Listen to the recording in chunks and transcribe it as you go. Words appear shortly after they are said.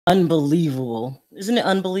Unbelievable. Isn't it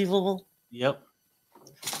unbelievable? Yep.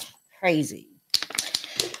 Crazy.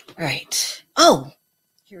 All right. Oh,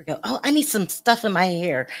 here we go. Oh, I need some stuff in my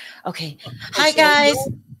hair. Okay. Oh, Hi, so are guys.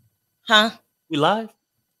 Huh? we live?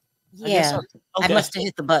 I guess Yeah. so. I Okay. must have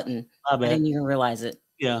hit the button. My I bad. didn't even realize it.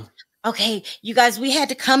 Yeah. Okay, you guys, we had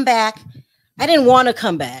to come back. I didn't want to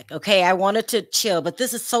come back. Okay, I wanted to chill, but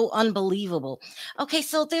this is so unbelievable. Okay,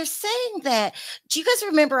 so they're saying that. Do you guys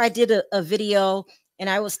remember I did a video and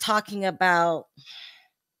I was talking about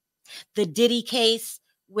the Diddy case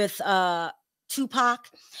with Tupac,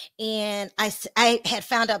 and I had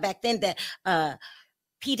found out back then that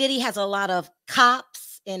P Diddy has a lot of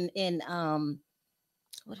cops in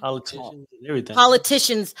what do they call Politicians and everything.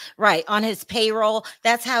 politicians, right, on his payroll.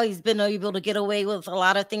 That's how he's been able to get away with a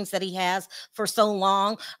lot of things that he has for so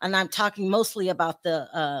long. And I'm talking mostly about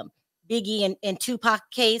the Biggie and Tupac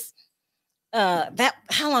case. That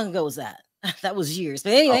how long ago was that? That was years.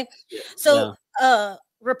 But Oh, anyway, yeah. so Yeah.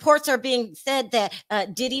 reports are being said that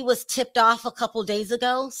Diddy was tipped off a couple days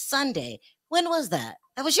ago, Sunday. When was that?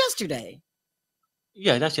 That was yesterday.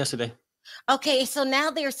 Yeah, that's yesterday. Okay, so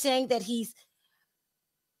now they're saying that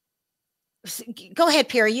go ahead,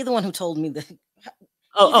 Perry. You're the one who told me that.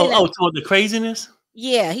 So the craziness?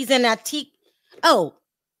 Yeah, he's in Antigua. Oh,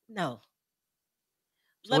 no.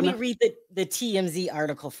 So Let when me the, read the TMZ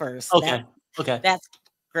article first. okay. Okay. That's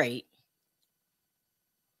great.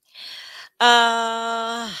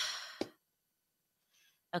 Uh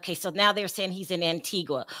okay, so now they're saying he's in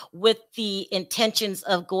Antigua with the intentions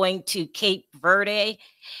of going to Cape Verde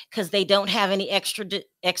because they don't have any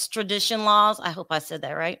extradition laws. I hope I said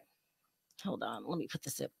that right. Hold on, let me put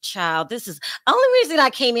this up. Child, this is only reason I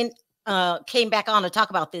came back on to talk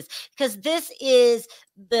about this because this is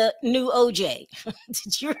the new OJ.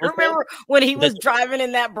 Did you Okay. remember when he That, was driving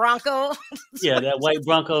in that Bronco? yeah, that white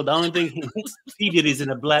Bronco. The only thing he did is in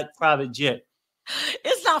a black private jet.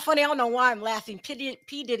 It's not funny. I don't know why I'm laughing.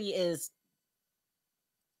 P. Diddy is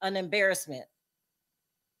an embarrassment.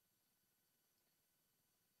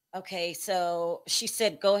 Okay, so she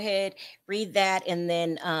said, go ahead, read that, and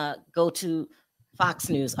then go to Fox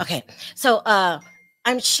News. Okay, so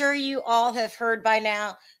I'm sure you all have heard by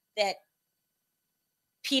now that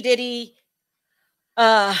P. Diddy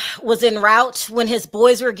was en route when his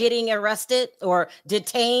boys were getting arrested or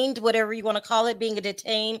detained, whatever you want to call it, being a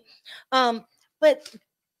detained. But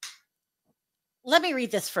let me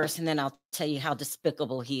read this first, and then I'll tell you how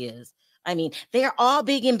despicable he is. I mean, they're all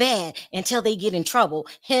big and bad until they get in trouble.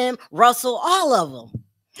 Him, Russell, all of them.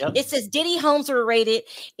 Yep. It says Diddy homes were raided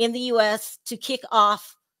in the U.S. to kick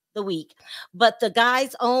off the week, but the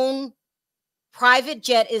guy's own private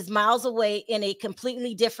jet is miles away in a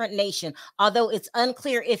completely different nation, although it's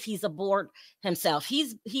unclear if he's aboard himself.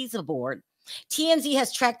 He's aboard. TMZ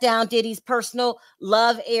has tracked down Diddy's personal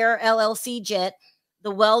Love Air LLC jet,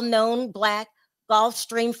 the well-known black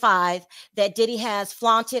Gulfstream 5 that Diddy has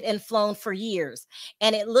flaunted and flown for years.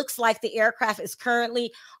 And it looks like the aircraft is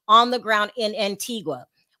currently on the ground in Antigua,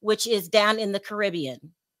 which is down in the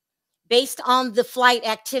Caribbean. Based on the flight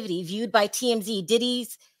activity viewed by TMZ,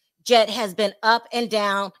 Diddy's jet has been up and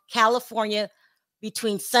down California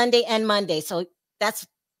between Sunday and Monday. So that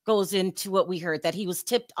goes into what we heard, that he was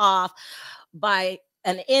tipped off by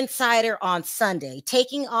an insider on Sunday,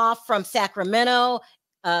 taking off from Sacramento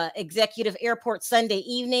Executive Airport Sunday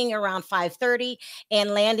evening around 5:30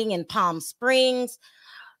 and landing in Palm Springs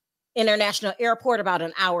International Airport about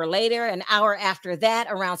an hour later. An hour after that,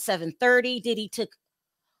 around 7:30, Diddy took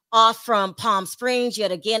off from Palm Springs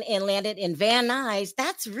yet again and landed in Van Nuys.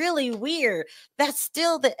 That's really weird. That's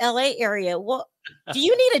still the LA area. What do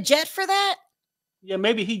you need a jet for that? Yeah,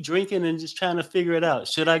 maybe he drinking and just trying to figure it out.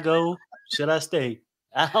 Should I go? Should I stay?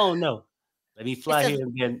 I don't know. Let me fly here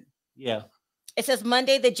and then, yeah. It says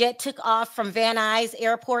Monday the jet took off from Van Nuys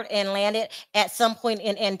Airport and landed at some point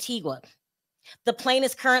in Antigua. The plane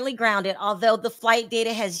is currently grounded, although the flight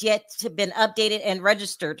data has yet to been updated and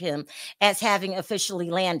registered him as having officially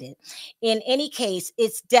landed. In any case,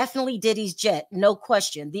 it's definitely Diddy's jet, no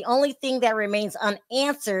question. The only thing that remains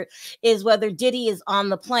unanswered is whether Diddy is on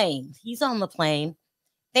the plane. He's on the plane.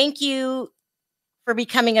 Thank you for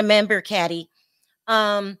becoming a member, Caddy.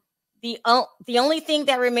 The only thing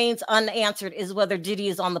that remains unanswered is whether Diddy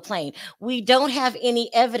is on the plane. We don't have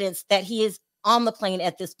any evidence that he is on the plane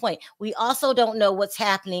at this point. We also don't know what's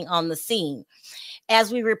happening on the scene.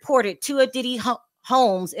 As we reported, two of Diddy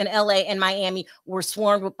homes in LA and Miami were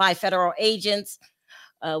swarmed by federal agents.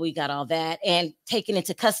 We got all that. And taken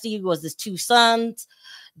into custody was his two sons,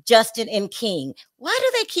 Justin and King. Why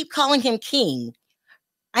do they keep calling him King?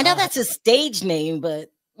 I know that's his stage name,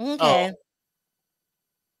 but okay.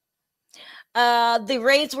 The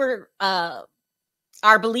raids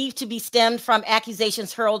are believed to be stemmed from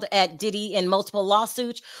accusations hurled at Diddy in multiple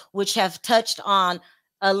lawsuits, which have touched on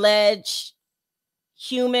alleged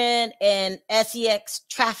human and sex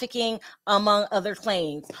trafficking, among other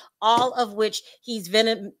claims, all of which he's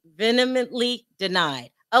vehemently denied.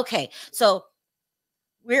 Okay, so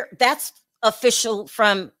that's official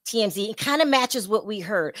from TMZ. It kind of matches what we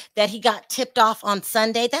heard that he got tipped off on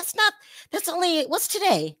Sunday. That's only, what's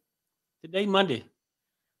today? Today, Monday.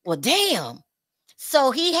 Well, damn. So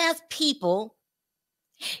he has people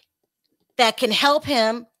that can help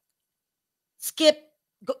him skip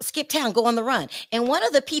town, go on the run. And one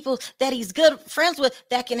of the people that he's good friends with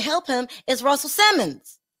that can help him is Russell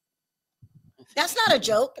Simmons. That's not a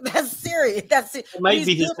joke. That's serious. That might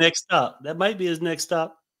be his next stop. That might be his next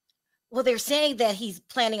stop. Well, they're saying that he's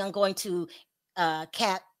planning on going to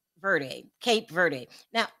Cape Verde.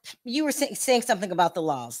 Now, you were saying something about the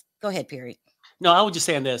laws. Go ahead, Perry. No, I was just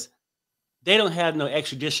saying this. They don't have no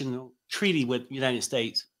extradition treaty with the United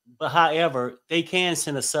States. But however, they can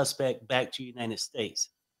send a suspect back to the United States.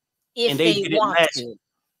 If they want to.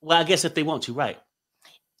 Well, I guess if they want to, right.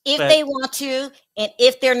 If they want to, and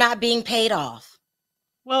if they're not being paid off.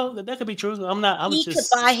 Well, that could be true. He could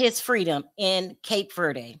buy his freedom in Cape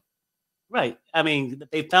Verde. Right. I mean,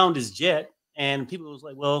 they found his jet, and people was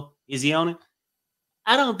like, well, is he on it?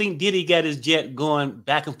 I don't think Diddy got his jet going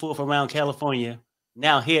back and forth around California,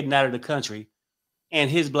 now heading out of the country, and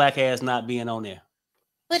his black ass not being on there.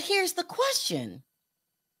 But here's the question.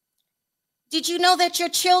 Did you know that your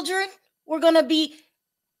children were going to be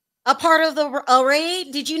a part of the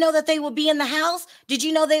raid? Did you know that they would be in the house? Did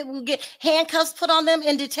you know they would get handcuffs put on them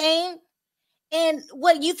and detained? And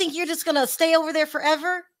what, you think you're just going to stay over there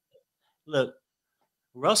forever? Look,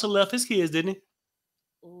 Russell left his kids, didn't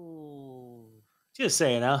he? Ooh. Just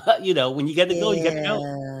saying, you know, when you got to go, you got to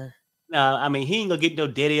go. Now, I mean, he ain't going to get no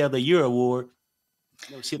Daddy of the Year award,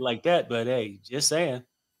 no shit like that, but hey, just saying.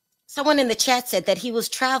 Someone in the chat said that he was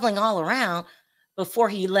traveling all around before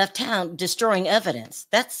he left town, destroying evidence.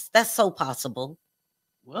 That's so possible.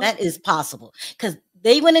 Well, that is possible, because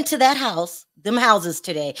they went into that house, them houses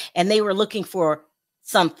today, and they were looking for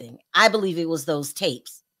something. I believe it was those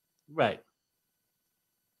tapes. Right.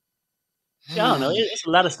 Yeah, I don't know. It's a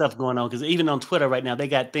lot of stuff going on, because even on Twitter right now, they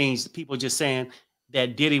got things, people just saying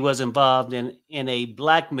that Diddy was involved in a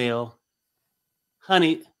blackmail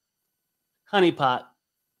honeypot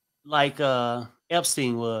like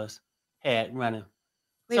Epstein had running.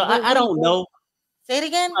 Wait, so I don't know. Say it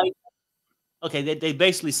again. Okay, they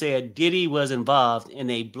basically said Diddy was involved in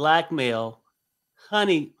a blackmail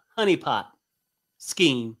honeypot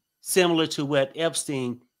scheme similar to what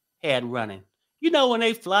Epstein had running. You know, when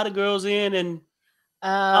they fly the girls in and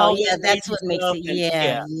yeah, that's what makes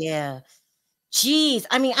it. Yeah. Jeez,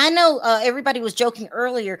 I mean, I know everybody was joking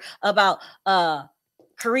earlier about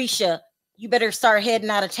Carisha. You better start heading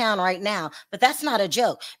out of town right now. But that's not a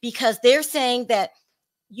joke, because they're saying that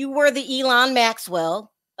you were the Elon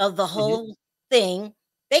Maxwell of the whole thing.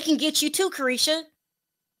 They can get you too, Carisha.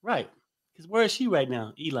 Right. Because where is she right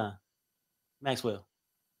now, Elon Maxwell?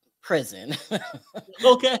 Prison.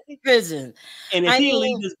 Okay. Prison. And if he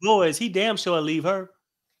leave his boys, he damn sure leave her.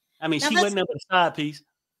 I mean, she wasn't up a side piece.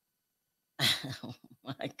 Oh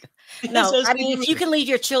my God. No, I mean, if you can leave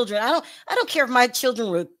your children, I don't care if my children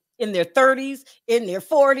were in their 30s, in their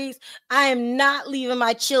 40s. I am not leaving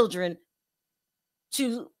my children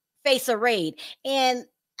to face a raid. And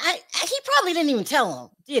he probably didn't even tell them,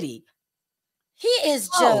 did he? He is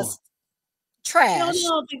just trash.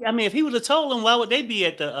 No, I mean, if he would have told them, why would they be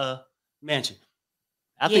at the mansion?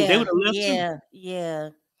 I think they would have left too. Yeah.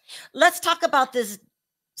 Let's talk about this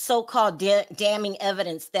so-called damning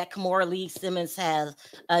evidence that Kimora Lee Simmons has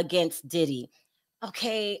against Diddy.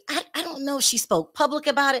 Okay, I don't know if she spoke public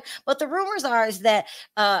about it, but the rumors are is that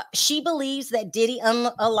she believes that Diddy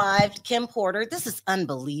unalived Kim Porter. This is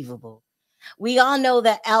unbelievable. We all know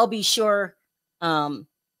that Albie Shore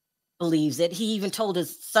believes it. He even told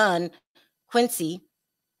his son, Quincy.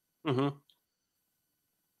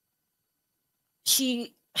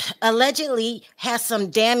 She allegedly has some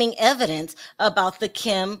damning evidence about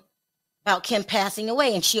Kim passing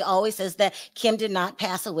away. And she always says that Kim did not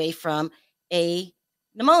pass away from a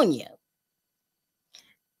pneumonia.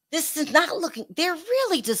 This is not looking, they're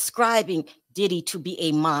really describing Diddy to be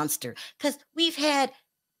a monster, because we've had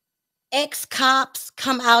ex-cops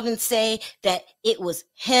come out and say that it was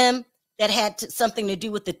him that had something to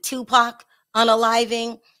do with the Tupac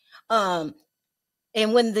unaliving.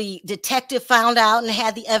 And when the detective found out and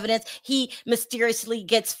had the evidence, he mysteriously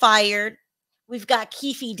gets fired. we've got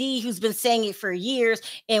Keefe D, who's been saying it for years,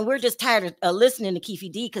 and we're just tired of listening to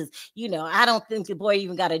Keefe D because, I don't think the boy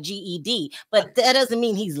even got a GED. But that doesn't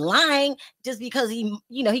mean he's lying just because he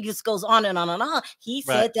just goes on and on and on. He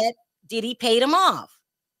said that Diddy paid him off.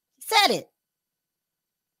 He said it.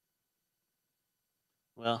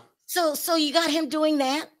 Well, so you got him doing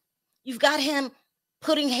that. You've got him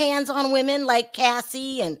putting hands on women like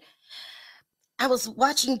Cassie. And I was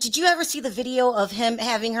watching, did you ever see the video of him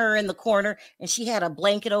having her in the corner and she had a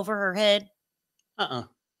blanket over her head?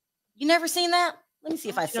 You never seen that? Let me see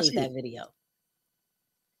if I saved that video.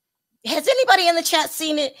 Has anybody in the chat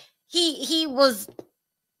seen it? He was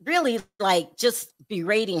really like just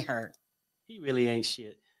berating her. He really ain't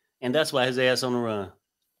shit. And that's why his ass on the run.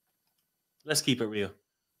 Let's keep it real.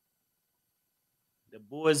 The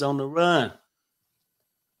boy's on the run.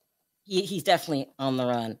 He's definitely on the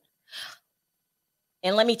run.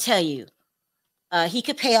 And let me tell you, he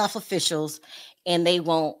could pay off officials and they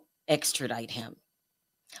won't extradite him.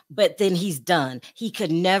 But then he's done. He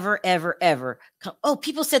could never, ever, ever come. Oh,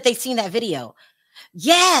 people said they seen that video.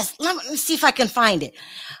 Yes. Let me see if I can find it.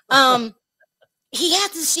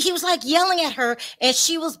 He was like yelling at her and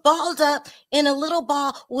she was balled up in a little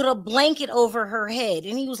ball with a blanket over her head.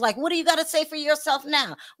 And he was like, what do you got to say for yourself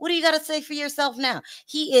now? What do you got to say for yourself now?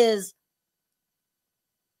 He is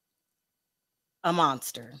a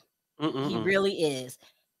monster. He really is.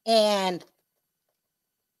 And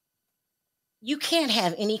you can't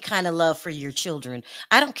have any kind of love for your children.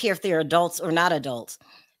 I don't care if they're adults or not adults,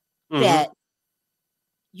 that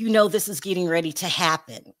this is getting ready to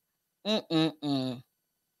happen. I'm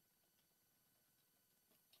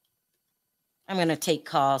going to take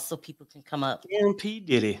calls so people can come up. MP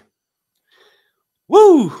Diddy.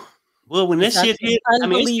 Woo! Well, when that shit hit,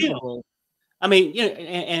 unbelievable. and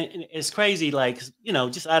it's crazy, like,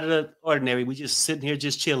 just out of the ordinary. We just sitting here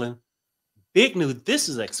just chilling. Big news, this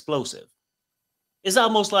is explosive. It's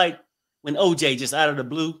almost like when OJ just out of the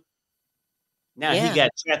blue. Now he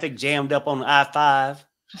got traffic jammed up on I-5.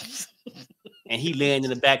 And he laying in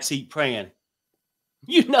the back seat praying.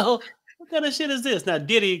 What kind of shit is this? Now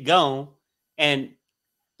Diddy gone, and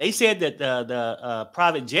they said that the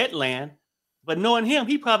private jet land, but knowing him,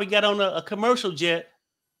 he probably got on a commercial jet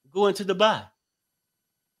going to Dubai.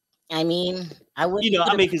 I mean, I would,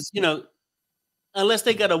 because unless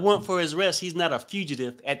they got a warrant for his arrest, he's not a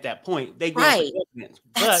fugitive at that point. They go right.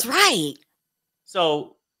 That's right.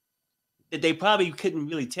 So they probably couldn't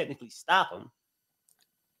really technically stop him.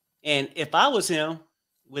 And if I was him,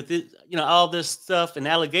 with it, all this stuff and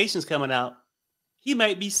allegations coming out, he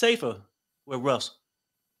might be safer with Russell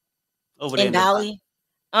over there in Bali.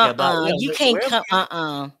 You can't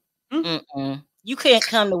come. You can't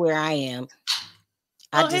come to where I am.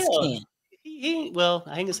 I just can't. He ain't. Well,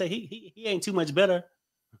 I ain't gonna say he ain't too much better.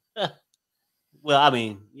 Well, I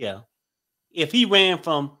mean, yeah. If he ran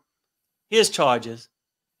from his charges,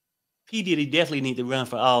 P. Diddy definitely need to run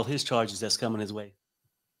for all his charges that's coming his way.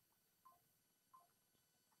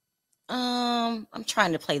 I'm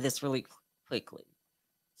trying to play this really quickly.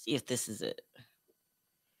 See if this is it.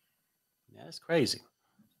 Yeah, that's crazy.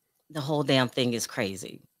 The whole damn thing is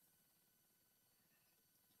crazy.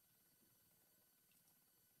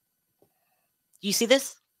 Do you see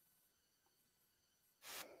this?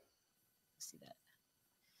 See that?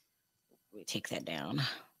 Let me take that down.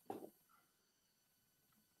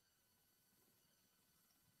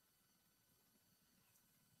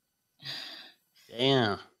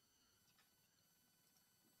 Damn.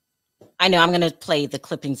 I know I'm going to play the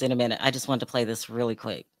clippings in a minute. I just wanted to play this really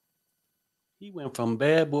quick. He went from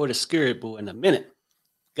bad boy to scared boy in a minute.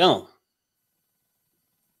 Gone.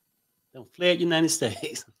 Don't fled United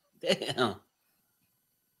States. Damn.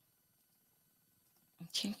 I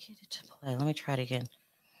can't get it to play. Let me try it again.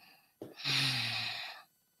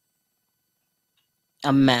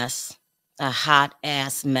 A mess. A hot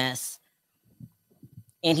ass mess.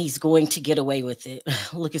 And he's going to get away with it.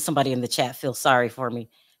 Look at somebody in the chat. Feel sorry for me.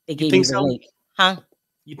 They gave me the link. Huh?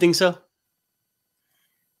 You think so?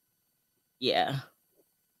 Yeah.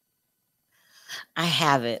 I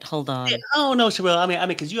have it. Hold on. I don't know, Sharrell. I mean,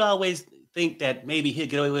 because you always think that maybe he'll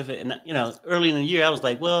get away with it. And, early in the year, I was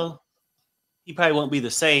like, well, he probably won't be the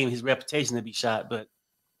same. His reputation to be shot. But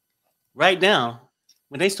right now,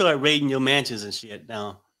 when they start raiding your mansions and shit,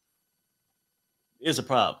 now, it's a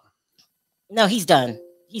problem. No, he's done.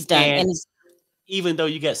 He's done. And even though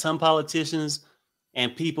you got some politicians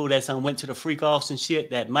and people that went to the freak offs and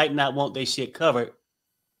shit that might not want their shit covered,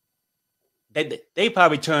 they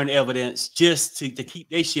probably turn evidence just to keep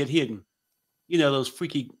their shit hidden. Those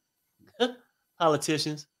freaky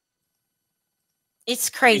politicians. It's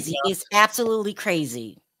crazy. It's absolutely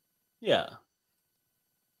crazy. Yeah.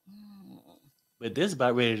 But this is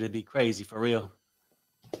about ready to be crazy for real.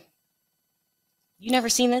 You never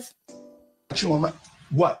seen this?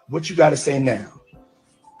 What you got to say now?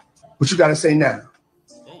 What you got to say now?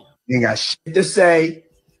 Damn. You ain't got shit to say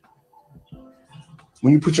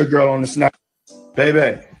when you put your girl on the snap.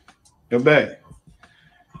 Baby, yo, baby.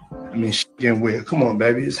 I mean, shit getting weird. Come on,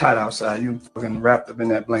 baby. It's hot outside. You fucking wrapped up in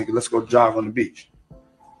that blanket. Let's go jog on the beach.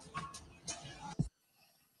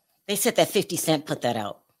 They said that 50 Cent put that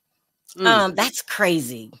out. That's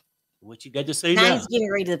crazy. What you got to say now? now? He's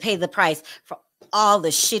getting ready to pay the price for all the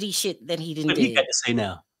shitty shit that he didn't do. What you got to say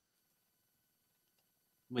now?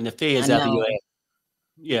 When the feds out of your ass.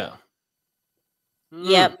 Yeah.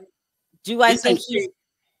 Yep. Do I think he's...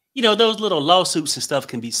 You know, those little lawsuits and stuff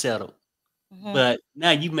can be settled. But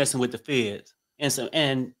now you messing with the feds.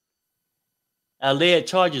 And alleged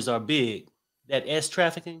charges are big. That S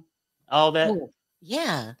trafficking, all that. Ooh,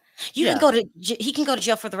 yeah. He can go to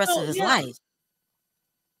jail for the rest of his life.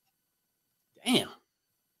 Damn.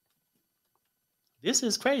 This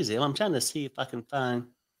is crazy. I'm trying to see if I can find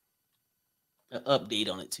an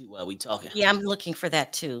update on it too while we talking. Yeah, I'm looking for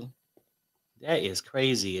that too. That is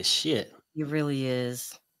crazy as shit. It really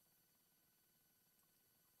is.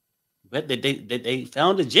 But they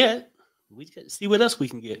found a jet. We can see what else we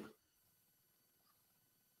can get.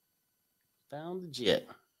 Found the jet.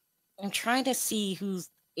 I'm trying to see who's,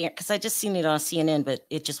 because I just seen it on CNN, but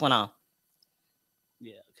it just went off.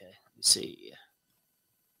 Yeah, okay. Let's see.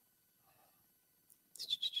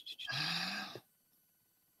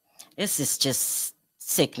 This is just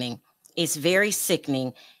sickening. It's very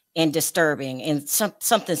sickening and disturbing, and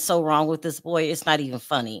something's so wrong with this boy. It's not even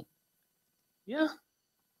funny. Yeah.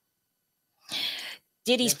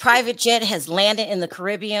 Diddy's private jet has landed in the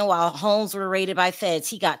Caribbean while homes were raided by feds.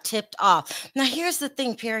 He got tipped off. Now, here's the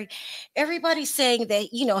thing, Perry. Everybody's saying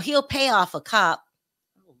that, you know, he'll pay off a cop.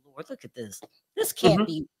 Oh, Lord, look at this. This can't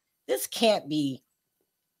be. This can't be.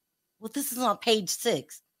 Well, this is on page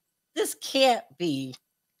 6. This can't be.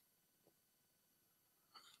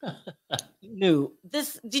 No.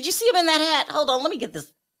 This. Did you see him in that hat? Hold on. Let me get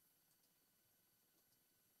this.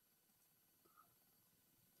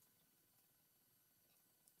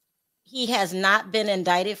 He has not been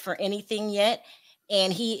indicted for anything yet,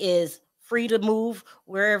 and he is free to move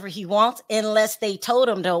wherever he wants, unless they told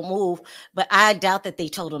him don't move. But I doubt that they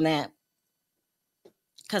told him that,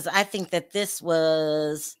 because I think that this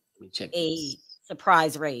was a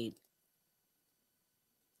surprise raid.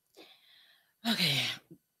 Okay,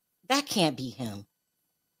 that can't be him.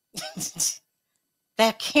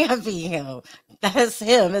 That can't be him. That's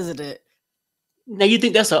him, isn't it? Now, you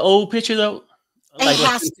think that's an old picture, though? It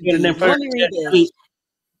has to be. Let me read this.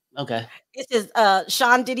 Okay. This is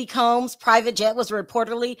Sean Diddy Combs' private jet was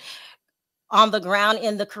reportedly on the ground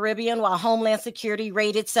in the Caribbean while Homeland Security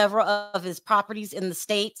raided several of his properties in the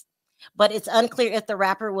States. But it's unclear if the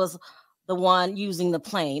rapper was the one using the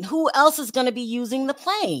plane. Who else is going to be using the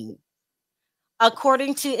plane?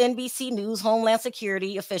 According to NBC News, Homeland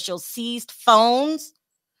Security officials seized phones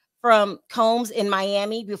from Combs in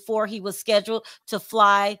Miami before he was scheduled to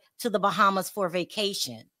fly to the Bahamas for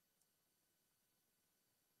vacation.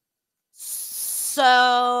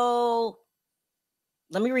 So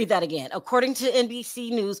let me read that again. According to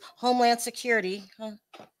NBC News, Homeland Security.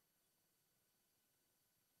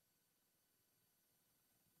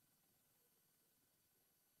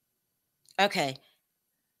 Okay.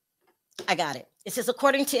 I got it. It says,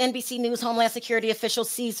 according to NBC News, Homeland Security officials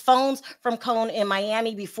seized phones from Cohn in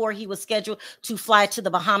Miami before he was scheduled to fly to the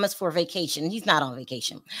Bahamas for vacation. He's not on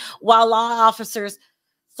vacation. While law officers,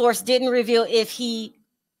 source didn't reveal if he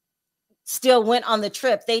still went on the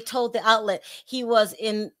trip, they told the outlet he was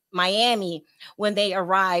in Miami when they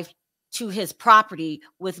arrived to his property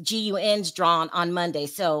with GUNs drawn on Monday.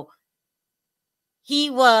 So he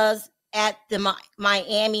was at the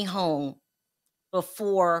Miami home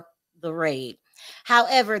before the raid.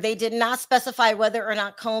 However, they did not specify whether or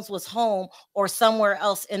not Combs was home or somewhere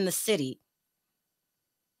else in the city.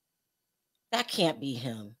 That can't be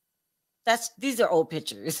him. These are old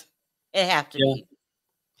pictures. It have to be.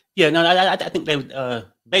 Yeah, no, I think they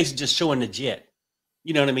basically just showing the jet.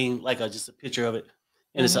 You know what I mean? Like just a picture of it,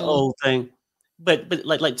 and it's an old thing. But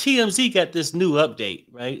like TMZ got this new update,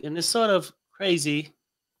 right? And it's sort of crazy.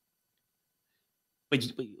 But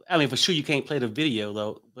I mean, for sure, you can't play the video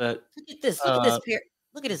though. But look at this. Look at this.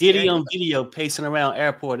 Look at this. Diddy on video pacing around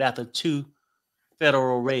airport after 2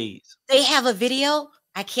 federal raids. They have a video.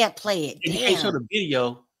 I can't play it. You can't show the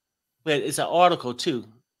video, but it's an article too.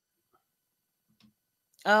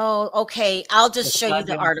 Oh, okay. I'll just show you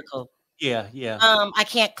the article. Yeah. I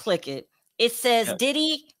can't click it. It says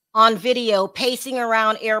Diddy on video pacing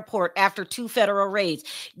around airport after 2 federal raids.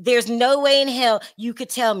 There's no way in hell you could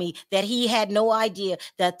tell me that he had no idea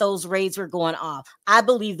that those raids were going off. I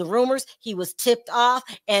believe the rumors. He was tipped off,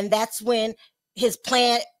 and that's when his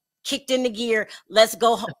plan kicked into gear. Let's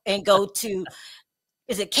go and go to,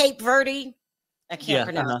 is it Cape Verde? I can't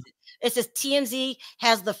pronounce it. It says TMZ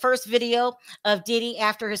has the first video of Diddy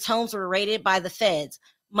after his homes were raided by the feds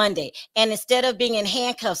Monday. And instead of being in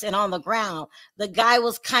handcuffs and on the ground, the guy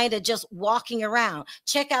was kind of just walking around.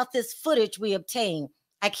 Check out this footage we obtained.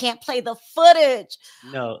 I can't play the footage.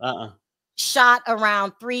 No, Shot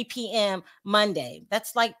around 3 p.m. Monday.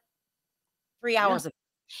 That's like 3 hours ago.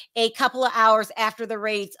 A couple of hours after the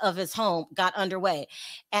raids of his home got underway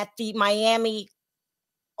at the Miami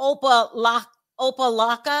Opalaka.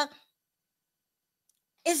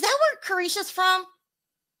 Is that where Carisha's from?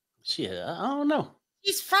 Shit, I don't know.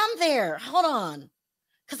 He's from there. Hold on.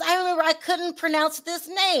 Because I remember I couldn't pronounce this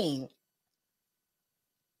name.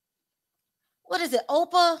 What is it?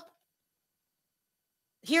 Opa?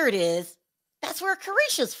 Here it is. That's where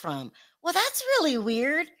Carisha's from. Well, that's really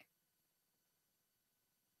weird.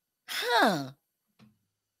 Huh.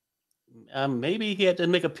 Maybe he had to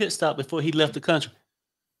make a pit stop before he left the country.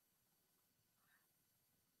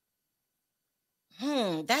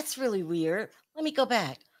 That's really weird. Let me go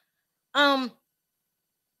back. Opalaka.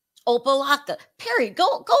 Perry,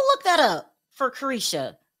 go look that up for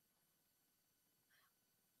Carisha.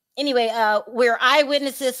 Anyway, where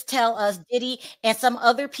eyewitnesses tell us Diddy and some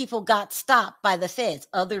other people got stopped by the feds.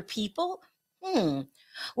 Other people?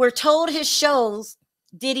 We're told his shows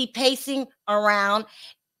Diddy pacing around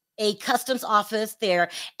a customs office there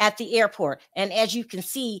at the airport. And as you can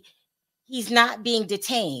see, he's not being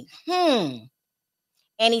detained.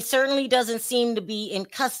 And he certainly doesn't seem to be in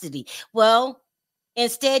custody. Well,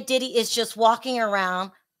 instead, Diddy is just walking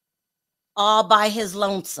around all by his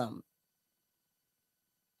lonesome.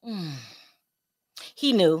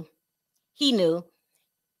 He knew. He knew.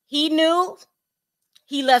 He knew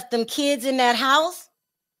he left them kids in that house.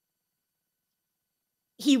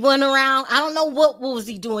 He went around. I don't know what was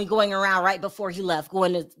he doing going around right before he left,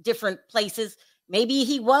 going to different places. Maybe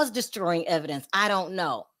he was destroying evidence. I don't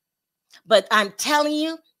know. But I'm telling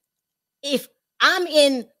you, if I'm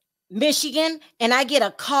in Michigan and I get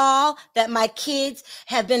a call that my kids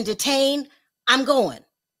have been detained, I'm going.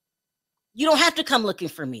 You don't have to come looking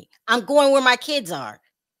for me. I'm going where my kids are,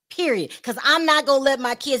 period. Because I'm not going to let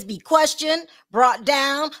my kids be questioned, brought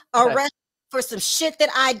down, arrested for some shit that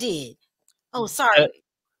I did. Oh, sorry.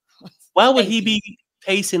 Why would he be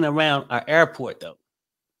pacing around our airport, though?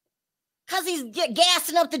 Because he's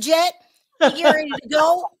gassing up the jet. He ready to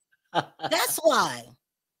go. That's why.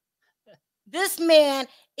 This man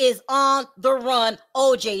is on the run,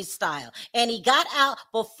 OJ style. And he got out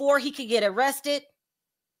before he could get arrested.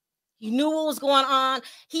 He knew what was going on.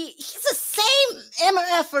 He's the same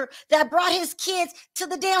MFer that brought his kids to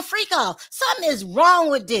the damn freak off. Something is wrong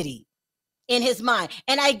with Diddy in his mind.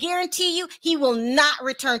 And I guarantee you, he will not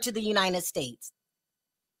return to the United States.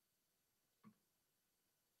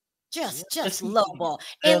 Just lowball.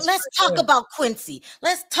 And let's talk about Quincy.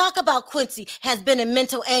 Let's talk about Quincy has been in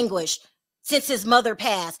mental anguish since his mother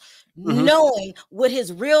passed, knowing what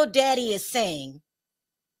his real daddy is saying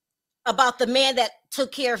about the man that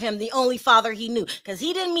took care of him, the only father he knew. Because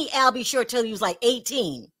he didn't meet Albie Shore till he was like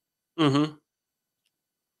 18.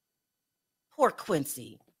 Poor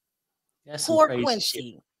Quincy. That's poor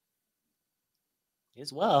Quincy. Shit.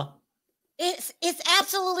 It's wild. It's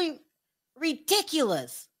absolutely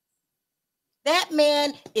ridiculous. That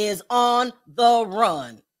man is on the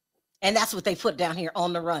run. And that's what they put down here,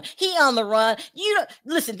 on the run. He on the run. You don't,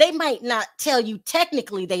 listen, they might not tell you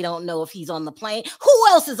technically they don't know if he's on the plane. Who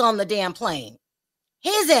else is on the damn plane?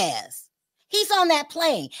 His ass. He's on that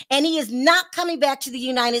plane. And he is not coming back to the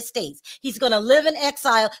United States. He's going to live in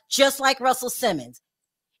exile just like Russell Simmons.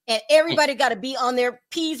 And everybody got to be on their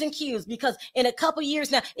P's and Q's, because in a couple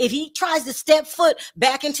years now, if he tries to step foot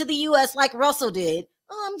back into the U.S. like Russell did,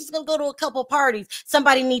 I'm just going to go to a couple parties.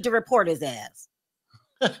 Somebody need to report his ass.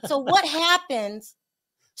 So what happens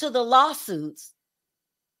to the lawsuits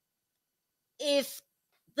if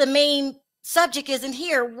the main subject isn't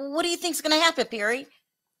here? What do you think is going to happen, Perry?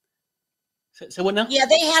 So what now? Yeah,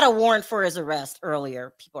 they had a warrant for his arrest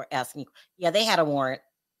earlier. People are asking. Yeah, they had a warrant.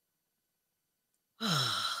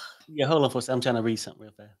 Yeah, hold on for a second. I'm trying to read something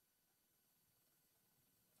real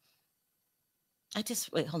fast.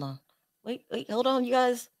 Wait, hold on. Wait, hold on, you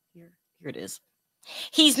guys. Here it is.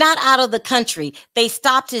 He's not out of the country. They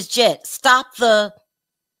stopped his jet. Stop the,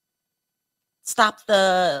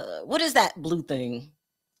 what is that blue thing?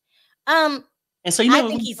 And so you I remember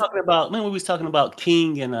think we were he's talking about remember we was talking about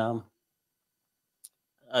King and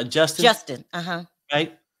Justin, Justin. Uh-huh.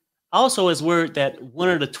 right? Also, it's word that one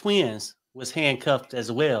of the twins was handcuffed as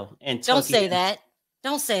well and Don't tucked say in. that.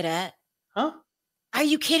 Don't say that. Huh? Are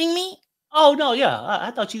you kidding me? Oh no, yeah.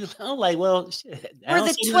 I thought you. I'm like, well, shit, I Were don't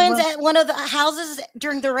the see nothing twins wrong. at one of the houses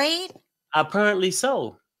during the raid? Apparently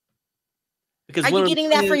so, because Are you one of the getting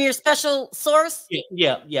that from twins. your special source? Yeah,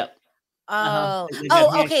 yeah, yeah. Oh, They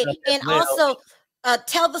got oh, okay. handcuffed as And well. also,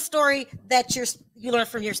 tell the story that you learned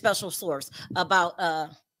from your special source about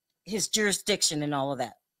his jurisdiction and all of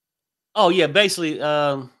that. Oh yeah, basically,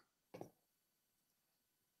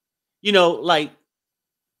 like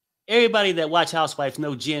everybody that watch Housewives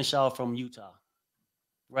know Jen Shaw from Utah,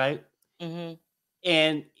 right? Hmm.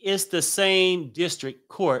 And it's the same district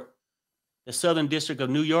court, the Southern District of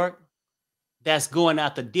New York, that's going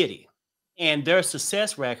after Diddy, and their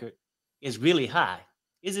success record is really high.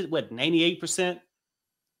 Is it what 98%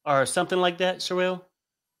 or something like that, Sharrell?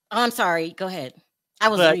 Oh, I'm sorry. Go ahead. I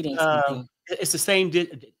was But reading something. it's the same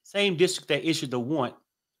district that issued the warrant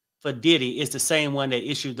for Diddy. Is the same one that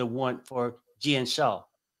issued the warrant for Jen Shaw,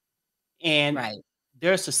 and Right.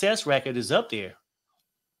 their success record is up there.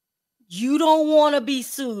 You don't want to be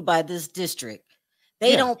sued by this district.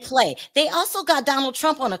 They Yeah, don't play. They also got Donald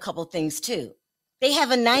Trump on a couple things too. They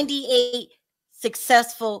have a 98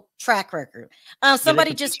 successful track record. yeah, their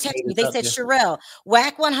Somebody just completion texted rate me. is They up said there. Sharrell,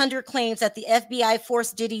 WAC 100 claims that the FBI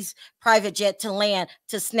forced Diddy's private jet to land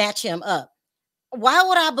to snatch him up. Why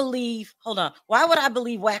would I believe? Hold on. Why would I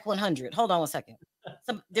believe WAC 100? Hold on one second.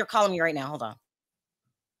 They're calling me right now. Hold on.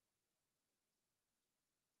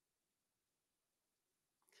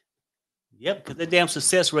 Yep, because the damn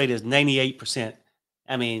success rate is 98%.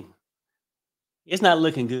 I mean, it's not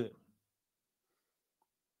looking good.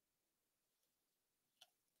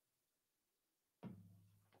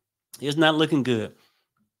 It's not looking good.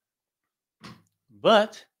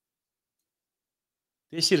 But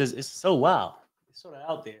this shit is it's so wild. It's sort of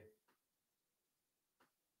out there.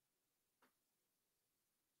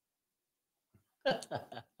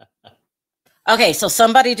 Okay, so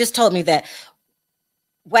somebody just told me that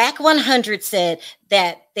WAC 100 said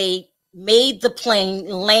that they made the plane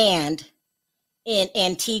land in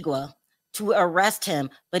Antigua to arrest him,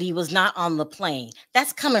 but he was not on the plane.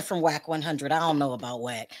 That's coming from WAC 100. I don't know about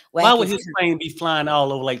WAC. Why WAC would is his plane be flying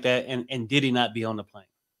all over like that and did he not be on the plane?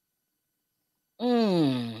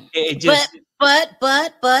 mm. It but just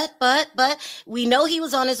but we know he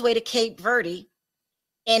was on his way to Cape Verde,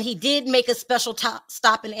 and he did make a special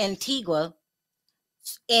stop in Antigua.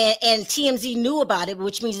 And TMZ knew about it,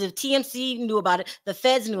 which means if TMZ knew about it, the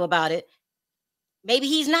feds knew about it. Maybe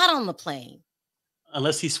he's not on the plane.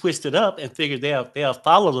 unless he switched it up and figured they'll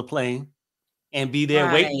follow the plane and be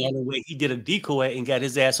there waiting Right. on the way. He did a decoy and got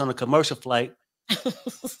his ass on a commercial flight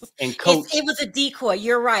and coached. It was a decoy.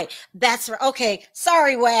 You're right. That's right. Okay.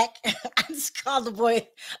 Sorry, Whack. I just called the boy.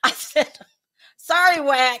 I said, sorry,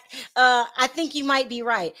 Whack. I think you might be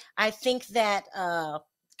right. I think that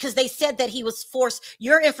because they said that he was forced.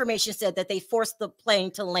 Your information said that they forced the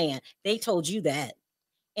plane to land. They told you that.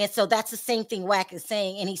 And so that's the same thing Whack is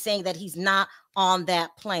saying. And he's saying that he's not on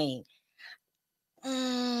that plane. He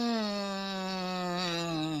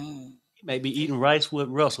may be eating rice with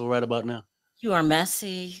Russell right about now. You are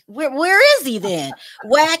messy. Where is he then?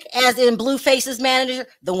 Whack, as in Blueface's manager,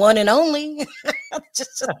 the one and only.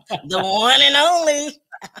 Just the one and only.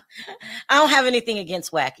 I don't have anything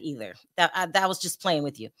against Whack either. That was just playing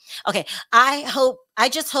with you. Okay. I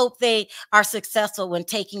just hope they are successful when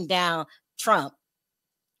taking down Trump.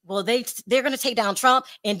 Well, they're going to take down Trump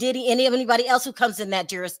and Diddy and anybody else who comes in that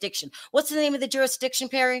jurisdiction. What's the name of the jurisdiction,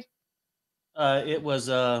 Perry? It was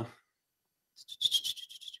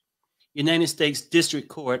United States District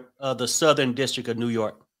Court of the Southern District of New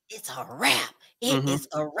York. It's a wrap. It is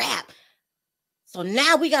a wrap. So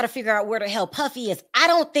now we got to figure out where the hell Puffy is. I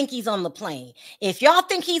don't think he's on the plane. If y'all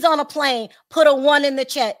think he's on a plane, put a 1 in the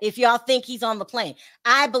chat if y'all think he's on the plane.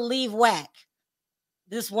 I believe Whack.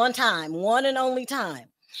 This one time, one and only time.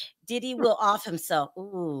 Diddy will off himself.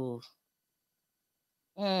 Ooh.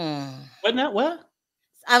 Wasn't that what?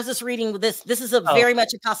 I was just reading this. This is very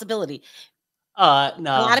much a possibility. No. A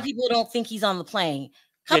lot of people don't think he's on the plane.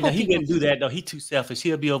 Yeah, no, he wouldn't do that though. He's too selfish.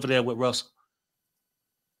 He'll be over there with Russell.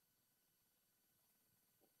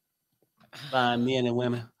 Buying men and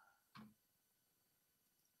women.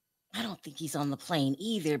 I don't think he's on the plane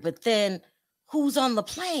either. But then who's on the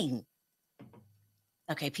plane?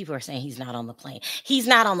 Okay, people are saying he's not on the plane. He's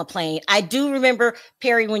not on the plane. I do remember,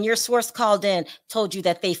 Perry, when your source called in, told you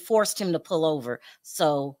that they forced him to pull over.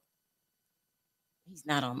 So he's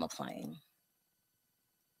not on the plane.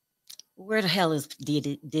 Where the hell is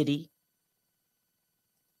Diddy?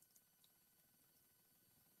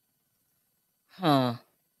 Huh.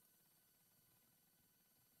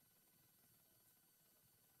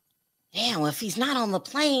 Damn, if he's not on the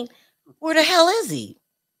plane, where the hell is he?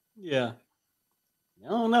 Yeah. I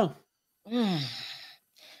don't know.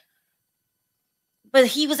 But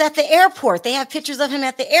he was at the airport. They have pictures of him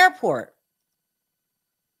at the airport.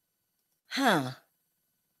 Huh.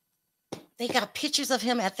 They got pictures of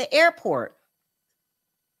him at the airport.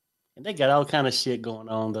 And they got all kind of shit going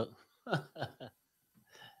on though.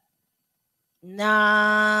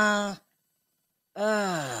 Nah.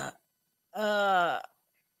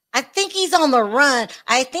 I think he's on the run.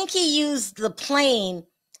 I think he used the plane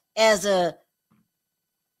as a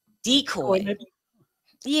decoy.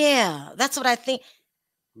 Yeah, that's what I think.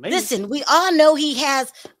 Maybe. Listen, we all know he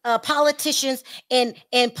has politicians and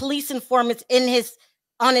police informants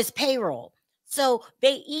on his payroll. So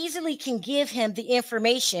they easily can give him the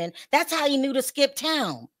information. That's how he knew to skip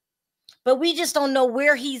town. But we just don't know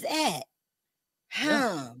where he's at.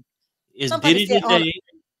 Yeah. Is Diddy today?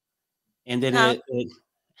 And then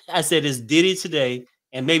I said, it's Diddy today,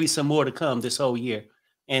 and maybe some more to come this whole year.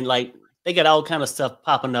 And like they got all kind of stuff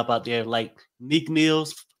popping up out there, like Meek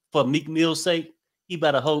Mill's, for Meek Mill's sake. He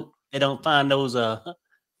better hope they don't find those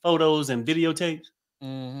photos and videotapes.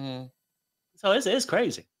 Mm-hmm. So it's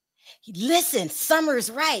crazy. Listen, Summer's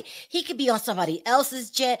right. He could be on somebody else's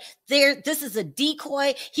jet. This is a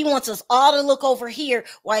decoy. He wants us all to look over here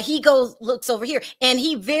while he looks over here. And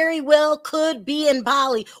he very well could be in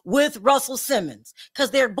Bali with Russell Simmons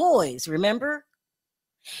because they're boys, remember?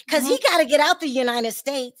 Because he got to get out the United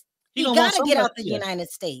States. He got to get out the United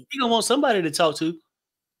States. He gonna want somebody to talk to.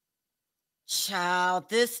 Child,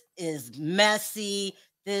 this is messy.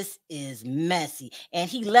 This is messy. And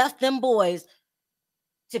he left them boys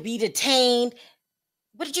to be detained.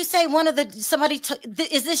 What did you say?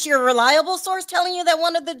 Is this your reliable source telling you that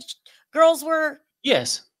one of the girls were?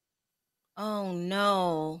 Yes. Oh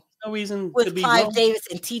no. No reason with to be Clive wrong. Davis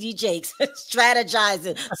and TD Jakes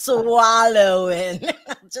strategizing, swallowing.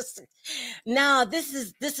 No, this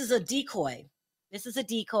is a decoy. This is a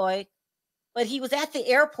decoy. But he was at the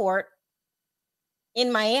airport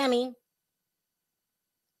in Miami.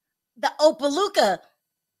 The Opa-locka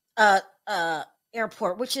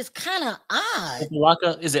airport, which is kind of odd.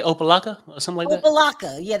 Opa-locka? Is it Opa-locka or something like that?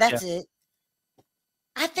 Opa-locka, yeah, that's it.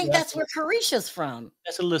 I think that's where Carisha's from.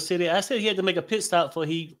 That's a little city. I said he had to make a pit stop before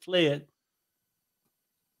he fled.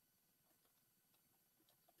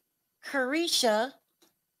 Carisha.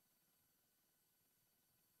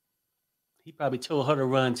 He probably told her to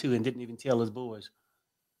run too and didn't even tell his boys.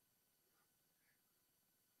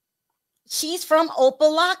 She's from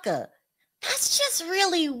Opa-locka. That's just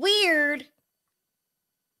really weird.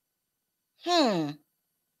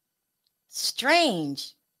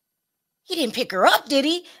 Strange. He didn't pick her up, did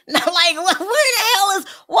he? Now, like,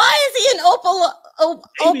 why is he in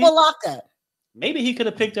Opa-locka? Maybe he could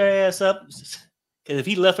have picked her ass up. Because if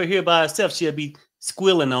he left her here by herself, she'd be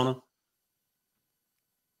squealing on him.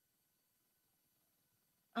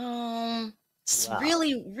 It's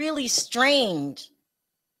really, really strange.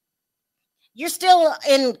 You're still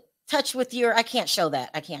in touch with your, I can't show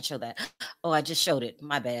that. Oh, I just showed it.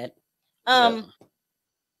 My bad.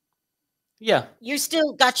 Yeah. You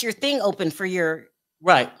still got your thing open for your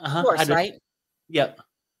course, right? Yep.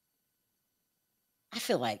 I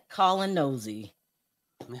feel like calling nosy.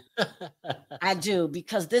 I do,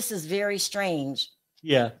 because this is very strange.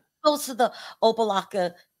 Yeah. Goes to the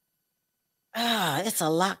Opa-locka. It's a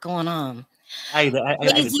lot going on.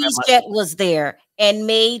 Jay-Z's jet was there and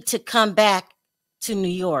made to come back to New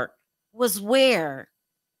York. Was where?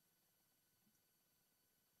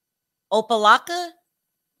 Opa-locka?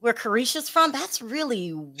 Where Carisha's from? That's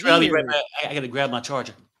really weird. Right back. I gotta grab my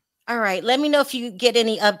charger. All right, let me know if you get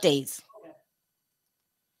any updates.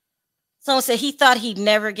 Someone said he thought he'd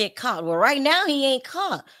never get caught. Well, right now he ain't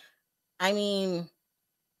caught. I mean,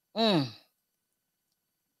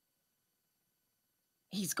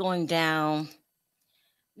 he's going down.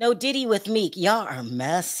 No Diddy with Meek. Y'all are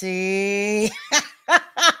messy.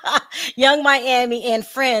 Young Miami and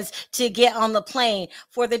friends to get on the plane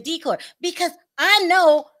for the decoy. Because I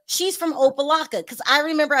know she's from Opa-locka. Because I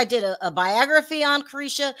remember I did a biography on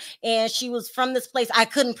Carisha, and she was from this place I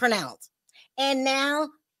couldn't pronounce. And now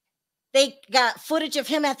they got footage of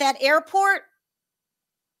him at that airport.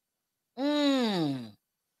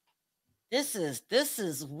 This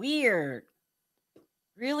is weird.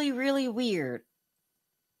 Really, really weird.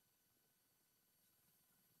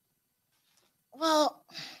 Well,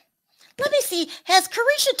 let me see. Has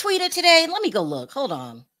Carisha tweeted today? Let me go look. Hold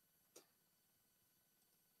on.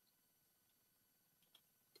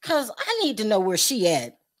 Because I need to know where she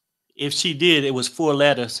at. If she did, it was 4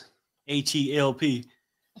 letters, HELP.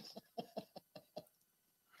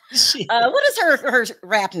 What is her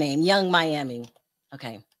rap name? Young Miami.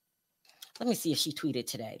 Okay. Let me see if she tweeted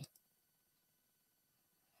today.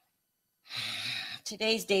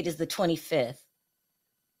 Today's date is the 25th.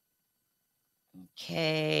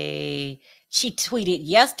 Okay. She tweeted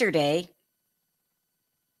yesterday.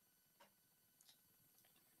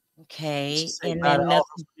 Okay. And then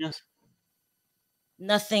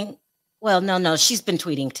nothing. Well, no. She's been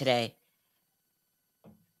tweeting today.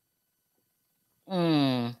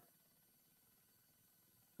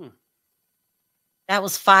 That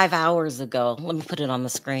was 5 hours ago. Let me put it on the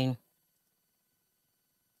screen.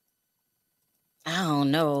 I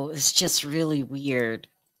don't know. It's just really weird.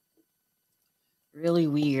 Really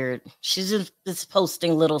weird. She's just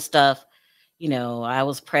posting little stuff. You know, I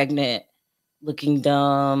was pregnant, looking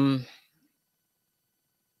dumb.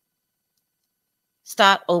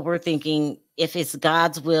 Stop overthinking. If it's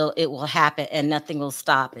God's will, it will happen and nothing will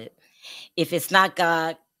stop it. If it's not,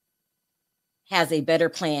 God has a better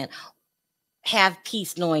plan. Have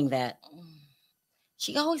peace knowing that.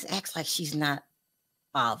 She always acts like she's not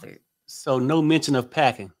bothered. So no mention of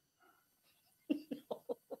packing.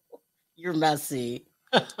 You're messy.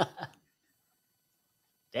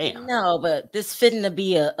 Damn. No, but this fitting to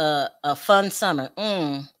be a fun summer.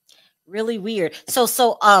 Really weird. So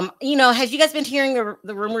you know, have you guys been hearing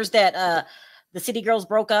the rumors that the City Girls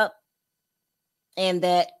broke up and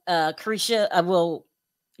that Carisha,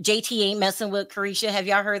 JT ain't messing with Carisha? Have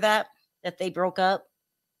y'all heard that they broke up?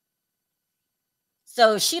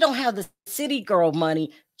 So she don't have the City Girl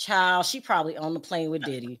money, child. She probably on the plane with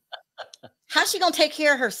Diddy. How's she gonna take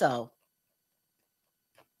care of herself?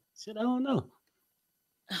 Shit, I don't know.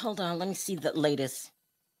 Hold on, let me see the latest.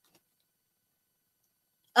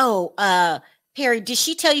 Oh, Perry, did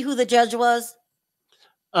she tell you who the judge was?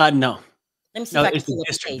 No. Let me see if I can it's the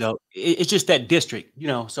district, though. It's just that district, you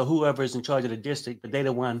know. So whoever is in charge of the district, but they're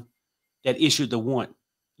the one that issued the warrant,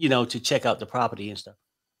 you know, to check out the property and stuff.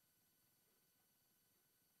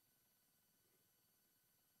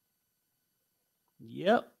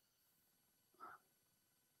 Yep.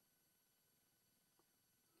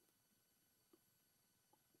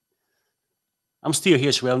 I'm still here,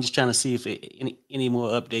 Sharrell. I'm just trying to see if any more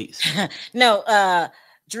updates. No,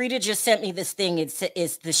 Drita just sent me this thing.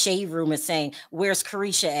 It's the Shade Room is saying, where's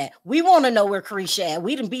Carisha at? We want to know where Carisha at.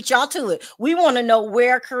 We didn't beat y'all to it. We want to know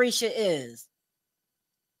where Carisha is.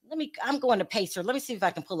 I'm going to paste her. Let me see if I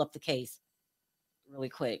can pull up the case really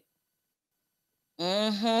quick.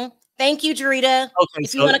 Thank you, Drita. Okay,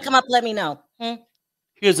 if you want to come up, let me know.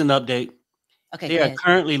 Here's an update. Okay, they are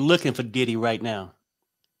currently looking for Diddy right now.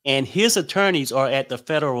 And his attorneys are at the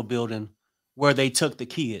federal building where they took the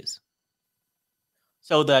kids.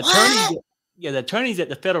 So the attorneys at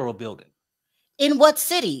the federal building. In what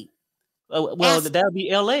city? Well, that would be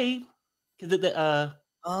LA.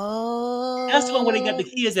 Oh, that's the one where they got the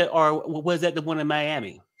kids at, or was that the one in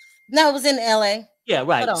Miami? No, it was in LA. Yeah,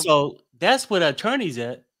 right. So that's where the attorney's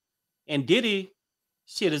at. And Diddy,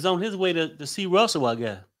 shit, is on his way to see Russell, I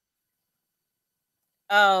guess.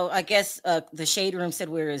 Oh, I guess the Shade Room said,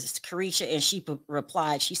 where is Carisha? And she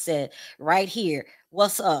replied, she said, right here.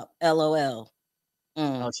 What's up? LOL.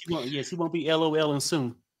 She won't be LOL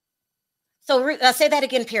soon. So say that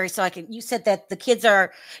again, Perry. So you said that the kids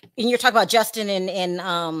are, and you're talking about Justin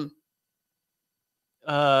and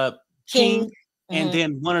King, and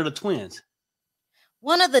then one of the twins.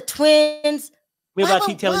 One of the twins. Why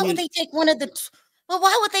would they take one of the? Well,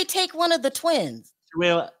 why would they take one of the twins?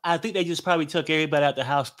 Well, I think they just probably took everybody out the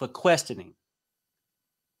house for questioning.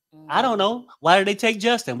 I don't know. Why did they take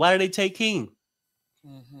Justin? Why did they take King?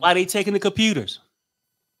 Why are they taking the computers?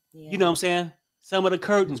 Yeah. You know what I'm saying? Some of the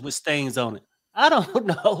curtains with stains on it. I don't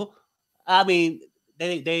know. I mean,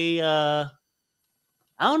 they I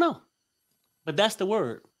don't know. But that's the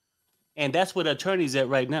word. And that's where the attorney's at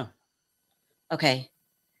right now. Okay.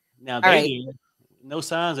 Now, no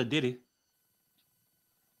signs of Diddy.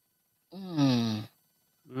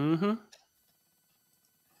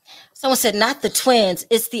 Someone said, not the twins.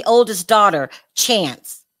 It's the oldest daughter,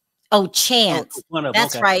 Chance. Oh, Chance.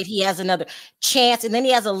 That's right. He has another Chance. And then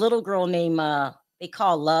he has a little girl named they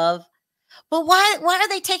call Love. But why are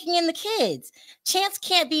they taking in the kids? Chance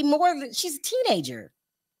can't be more than, she's a teenager.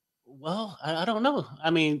 Well, I don't know.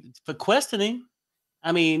 I mean, for questioning,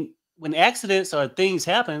 I mean, when accidents or things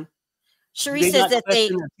happen, Cherie says that a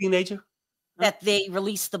teenager? That they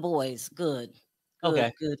release the boys. Good.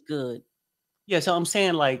 Okay. Good. Yeah, so I'm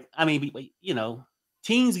saying, like, I mean, you know,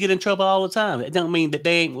 teens get in trouble all the time. It don't mean that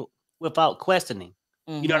they ain't without questioning.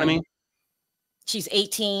 You know what I mean? She's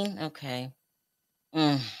 18. Okay.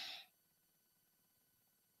 Mm.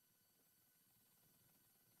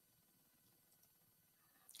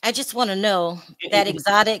 I just want to know that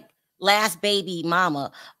exotic last baby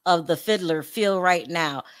mama of the fiddler feel right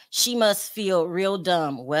now. She must feel real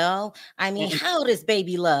dumb. Well, I mean, how does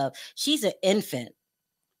baby love? She's an infant.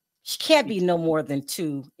 She can't be no more than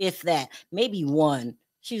 2, if that. Maybe 1.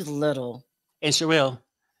 She's little. And Sharrell,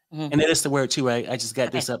 and that is the word too, right? I just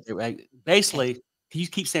got this up there, right? Basically, you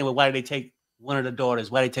keep saying, well, why did they take one of the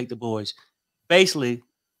daughters? Why did they take the boys? Basically,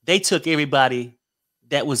 they took everybody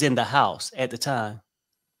that was in the house at the time.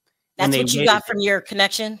 That's what you got from your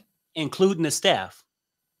connection? Including the staff.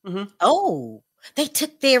 Mm-hmm. Oh,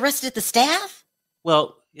 they arrested the staff?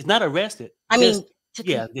 Well, it's not arrested. I mean,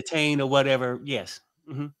 detained or whatever. Yes.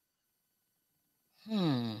 Mm-hmm.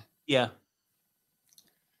 Yeah.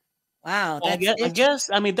 Wow. I guess.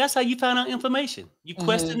 I mean, that's how you found out information. You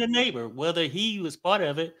question the neighbor whether he was part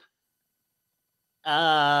of it.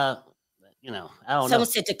 I don't know. Someone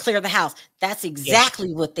said to clear the house. That's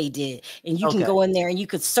exactly what they did. And you can go in there and you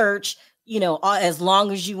could search, as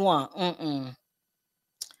long as you want.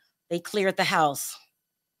 They cleared the house.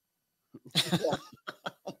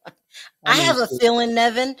 I have a feeling,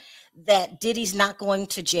 Nevin, that Diddy's not going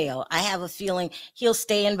to jail. I have a feeling he'll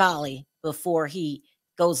stay in Bali before he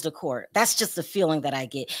goes to court. That's just the feeling that I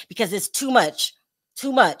get, because it's too much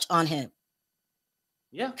on him.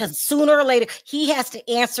 Yeah. Because sooner or later, he has to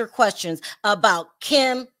answer questions about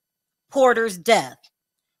Kim Porter's death.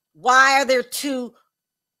 Why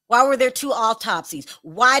were there two autopsies?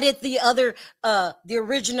 Why did the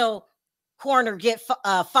original coroner get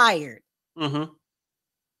fired? Mm-hmm.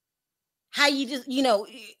 How you just,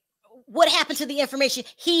 what happened to the information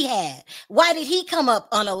he had? Why did he come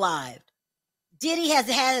up unalived? Diddy has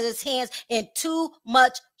had his hands in too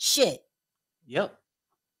much shit. Yep.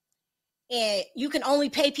 And you can only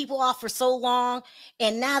pay people off for so long.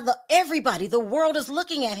 And now the world is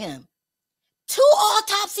looking at him. 2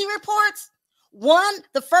 autopsy reports.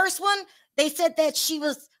 The first one, they said that she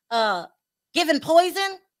was given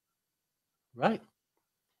poison. Right.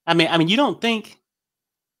 I mean, you don't think.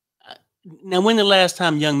 Now, when the last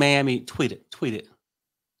time Young Miami tweeted?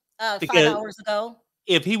 5 hours ago.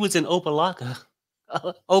 If he was in Opalaka,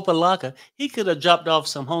 he could have dropped off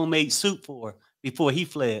some homemade soup for her before he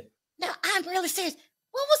fled. No, I'm really serious.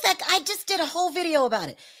 What was that? I just did a whole video about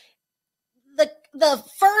it. The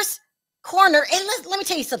first coroner, and let me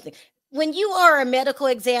tell you something. When you are a medical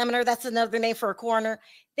examiner, that's another name for a coroner,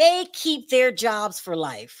 they keep their jobs for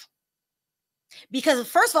life. Because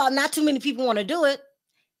first of all, not too many people want to do it.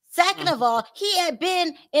 Second of all, he had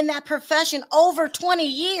been in that profession over 20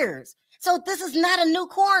 years. So this is not a new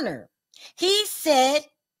coroner. He said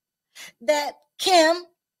that Kim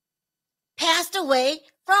passed away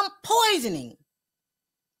from poisoning.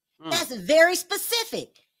 That's very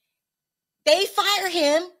specific. They fire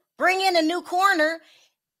him, bring in a new coroner.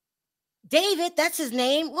 David, that's his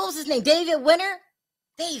name. What was his name? David Winter?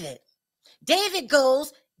 David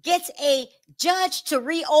goes, gets a judge to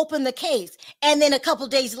reopen the case. And then a couple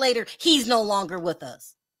days later, he's no longer with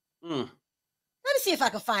us. Let me see if I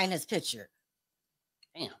can find his picture.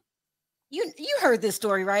 Damn. You heard this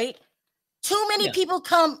story, right? Too many people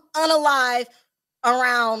come unalive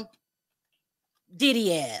around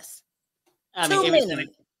Diddy ass.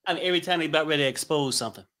 Every time they about ready to expose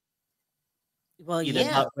something. Well,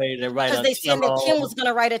 about ready to write because they said that Kim was going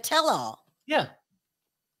to write a tell-all. Yeah.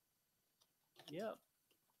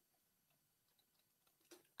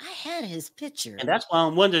 I had his picture. And that's why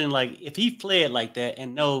I'm wondering, like, if he fled like that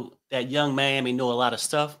and know that Young Miami know a lot of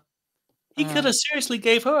stuff, he could have seriously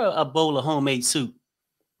gave her a bowl of homemade soup.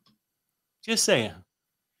 Just saying.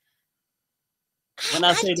 When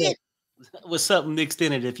I say that, with something mixed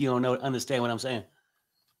in it, if you don't understand what I'm saying.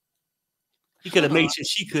 He could have made sure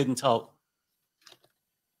she couldn't talk.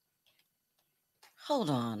 Hold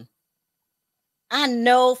on. I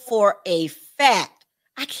know for a fact.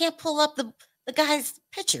 I can't pull up the guy's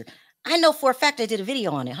picture. I know for a fact I did a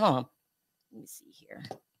video on it. Hold on. Let me see here.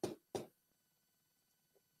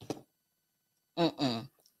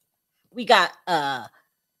 We got let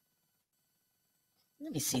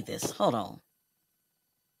me see this. Hold on.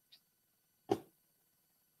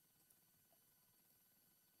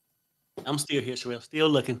 I'm still here, Sharrell. Still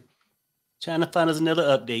looking. Trying to find us another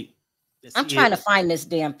update. I'm trying to find this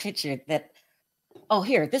damn picture that. Oh,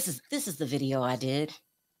 here. This is the video I did.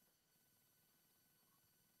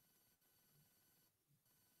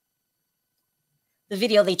 The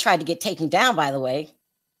video they tried to get taken down, by the way.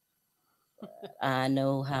 I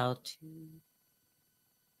know how to.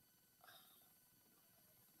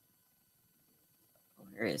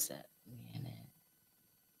 Where is that?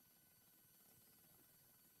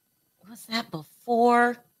 Was that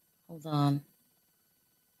before? Hold on.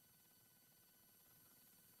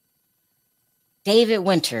 David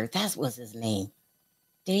Winter. That was his name.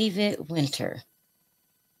 David Winter.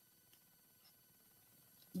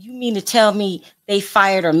 You mean to tell me they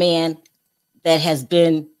fired a man that has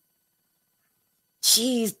been,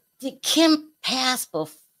 geez, did Kim pass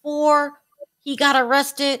before he got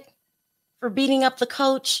arrested for beating up the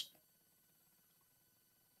coach?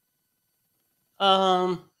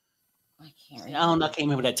 I can't remember. I can't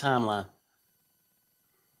remember that timeline.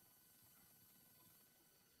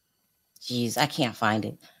 Jeez, I can't find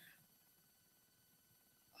it.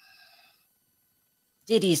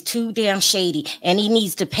 Diddy's too damn shady, and he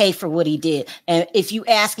needs to pay for what he did. And if you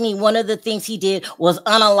ask me, one of the things he did was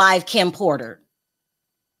unalive Kim Porter.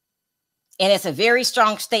 And it's a very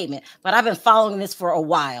strong statement, but I've been following this for a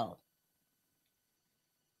while.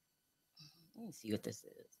 Let me see what this is.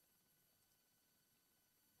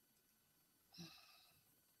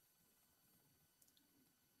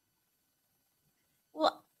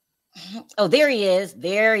 Well, oh, there he is.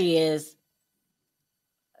 There he is.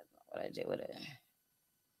 What I did with it.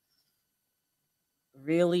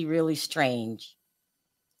 Really, really strange.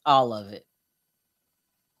 All of it.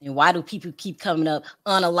 And why do people keep coming up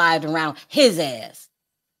unalived around his ass?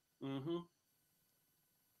 Mm-hmm.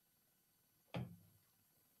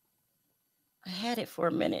 I had it for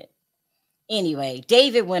a minute. Anyway,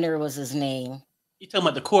 David Winter was his name. You're talking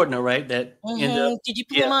about the coroner, right? That ended up, Did you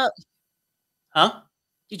pull him up? Huh?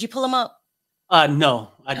 Did you pull him up?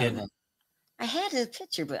 No, I didn't. I had his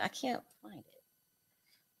picture, but I can't find it.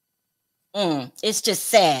 It's just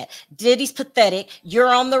sad. Diddy's pathetic. You're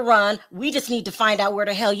on the run. We just need to find out where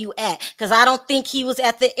the hell you at, because I don't think he was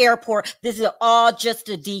at the airport. This is all just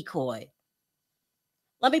a decoy.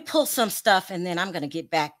 Let me pull some stuff, and then I'm going to get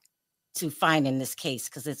back to finding this case,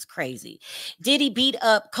 because it's crazy. Diddy beat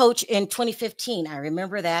up Coach in 2015. I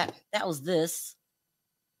remember that. That was this.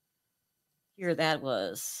 Here that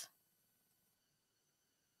was.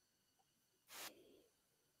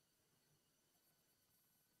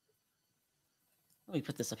 Let me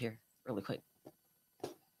put this up here really quick.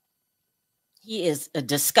 He is a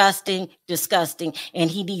disgusting,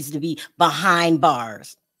 and he needs to be behind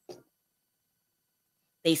bars.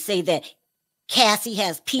 They say that Cassie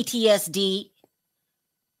has PTSD.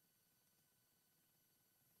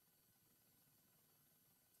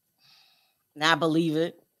 And I believe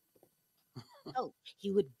it. Oh,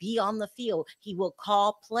 he would be on the field. He will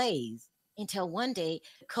call plays until one day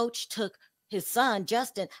coach took his son,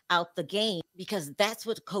 Justin, out the game, because that's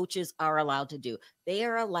what coaches are allowed to do. They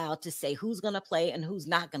are allowed to say who's going to play and who's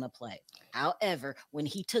not going to play. However, when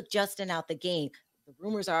he took Justin out the game, the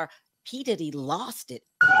rumors are P. Diddy lost it.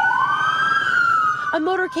 A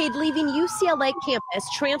motorcade leaving UCLA campus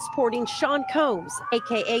transporting Sean Combs,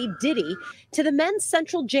 aka Diddy, to the men's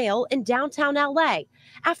central jail in downtown LA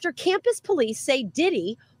after campus police say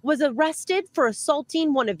Diddy was arrested for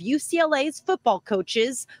assaulting one of UCLA's football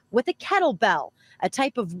coaches with a kettlebell, a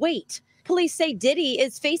type of weight. Police say Diddy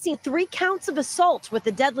is facing 3 counts of assault with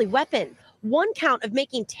a deadly weapon, 1 count of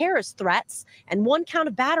making terrorist threats, and 1 count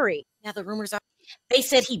of battery. Now the rumors are, they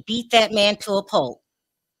said he beat that man to a pulp.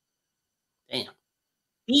 Damn.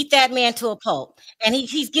 Beat that man to a pulp. And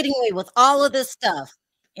he's getting away with all of this stuff.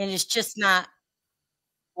 And it's just not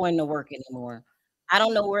going to work anymore. I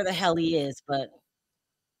don't know where the hell he is, but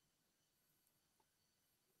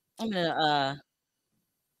I'm going to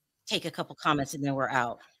take a couple comments and then we're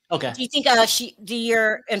out. Okay. Do you think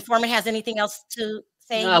your informant has anything else to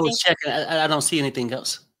say? No, I was checking. I don't see anything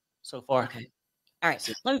else so far. Okay. All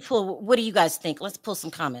right. Let me pull. What do you guys think? Let's pull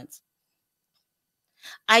some comments.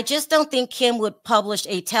 I just don't think Kim would publish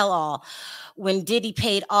a tell-all when Diddy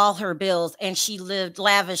paid all her bills and she lived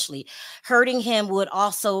lavishly. Hurting him would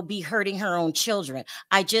also be hurting her own children.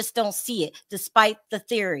 I just don't see it, despite the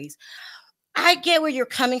theories. I get where you're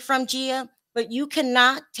coming from, Gia, but you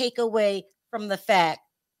cannot take away from the fact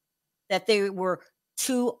that there were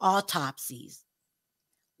 2 autopsies.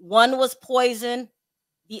 One was poison.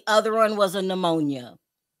 The other one was a pneumonia.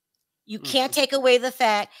 You can't take away the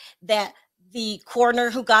fact that the coroner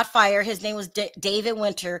who got fired, his name was David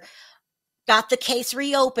Winter, got the case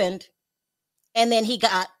reopened, and then he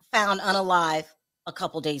got found unalive a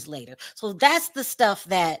couple days later. So that's the stuff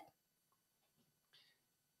that.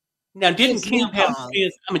 Now, didn't Kim have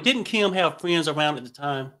friends? I mean, didn't Kim have friends around at the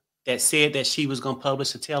time that said that she was going to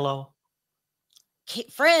publish a tell-all?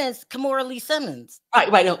 Friends, Kimora Lee Simmons. Right.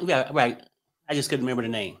 I just couldn't remember the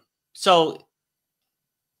name. So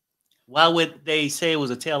why would they say it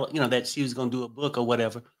was a that she was going to do a book or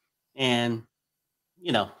whatever? And,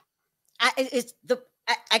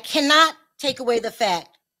 I cannot take away the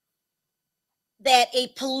fact that a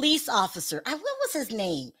police officer, what was his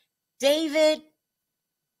name? David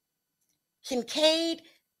Kincaid,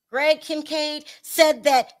 Greg Kincaid, said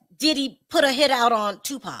that Diddy put a hit out on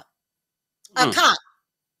Tupac, a cop.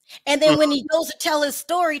 And then when he goes to tell his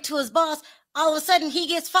story to his boss, all of a sudden he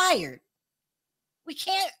gets fired. We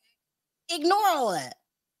can't ignore all that.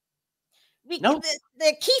 Nope. The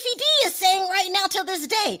Keefy D is saying right now till this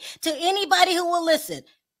day to anybody who will listen,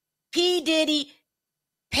 P. Diddy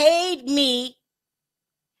paid me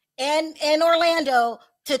and Orlando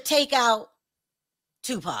to take out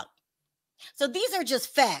Tupac. So these are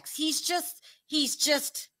just facts. He's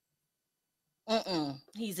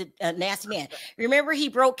a nasty man. Remember, he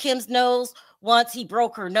broke Kim's nose once. He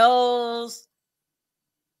broke her nose.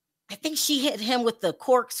 I think she hit him with the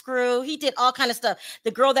corkscrew. He did all kind of stuff.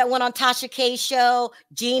 The girl that went on Tasha K's show,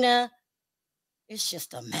 Gina, it's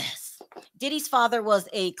just a mess. Diddy's father was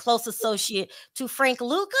a close associate to Frank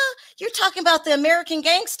Lucas. You're talking about the American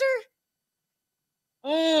gangster?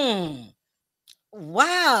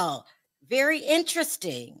 Wow. Very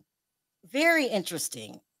interesting. Very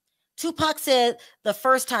interesting. Tupac said the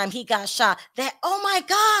first time he got shot that, oh my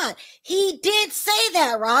God, he did say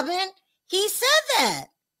that, Robin. He said that.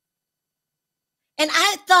 And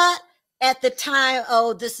I thought at the time,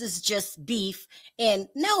 oh, this is just beef. And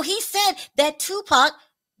no, he said that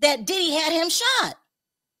Diddy had him shot.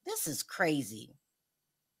 This is crazy.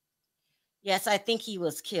 Yes, I think he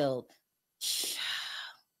was killed.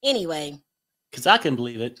 Anyway. Because I can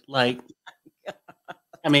believe it. Like,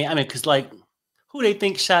 I mean, because like, who they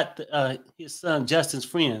think shot his son Justin's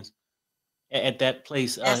friends at that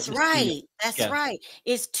place? That's right. That's right.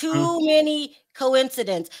 It's too many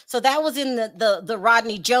coincidences. So that was in the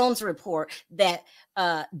Rodney Jones report that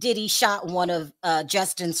Diddy shot one of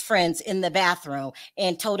Justin's friends in the bathroom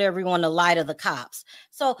and told everyone to lie to the cops.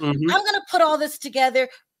 So I'm going to put all this together.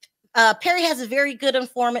 Perry has a very good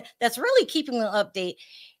informant that's really keeping them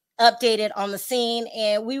updated on the scene,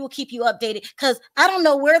 and we will keep you updated because I don't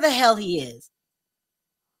know where the hell he is.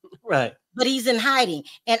 Right. But he's in hiding,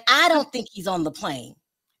 and I don't think he's on the plane.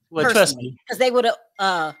 Well, trust me, because they would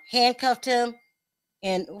have handcuffed him.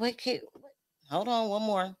 And hold on, one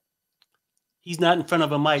more. He's not in front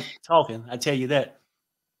of a mic talking. I tell you that.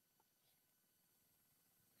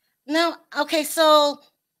 No, okay. So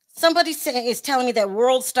somebody is telling me that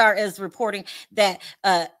World Star is reporting that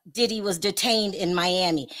Diddy was detained in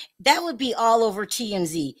Miami. That would be all over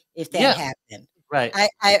TMZ if that happened. Right.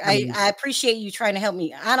 I appreciate you trying to help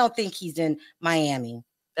me. I don't think he's in Miami.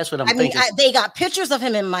 That's what I'm thinking. They got pictures of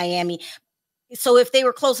him in Miami. So if they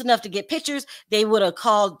were close enough to get pictures, they would have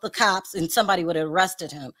called the cops and somebody would have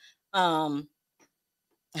arrested him.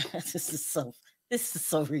 This is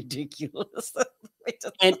so ridiculous.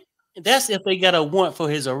 And that's if they got a warrant for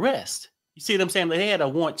his arrest. You see what I'm saying? They had a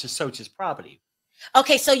warrant to search his property.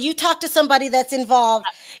 Okay, so you talked to somebody that's involved,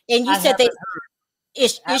 and you said they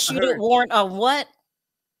issued a warrant on what?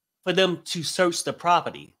 For them to search the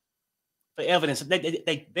property for evidence.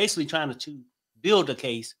 They basically trying to build a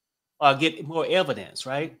case or get more evidence,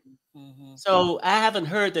 right? So I haven't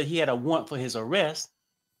heard that he had a warrant for his arrest.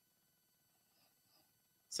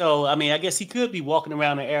 So, I mean, I guess he could be walking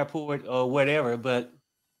around the airport or whatever, but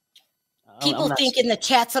people think in the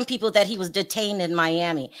chat, some people, that he was detained in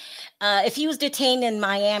Miami. If he was detained in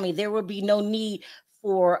Miami, there would be no need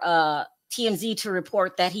for TMZ to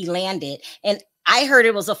report that he landed. And I heard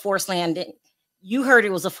it was a forced landing. You heard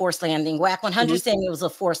it was a forced landing. Whack 100 saying it was a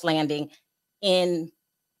forced landing in,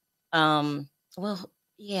 in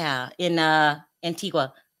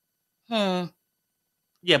Antigua. Yeah,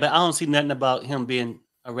 but I don't see nothing about him being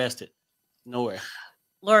arrested. Nowhere.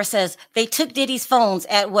 Laura says they took Diddy's phones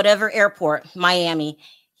at whatever airport, Miami,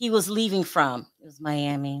 he was leaving from. It was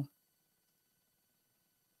Miami.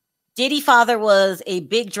 Diddy father was a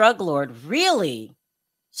big drug lord. Really?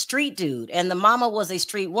 Street dude. And the mama was a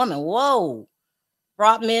street woman. Whoa.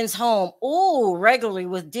 Brought men's home. Oh, regularly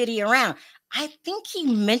with Diddy around. I think he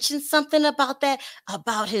mentioned something about that,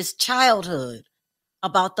 about his childhood,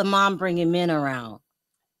 about the mom bringing men around.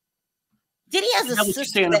 Diddy has a sister.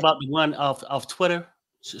 Saying about the one off Twitter,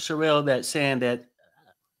 Sharrell, that saying that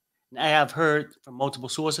I have heard from multiple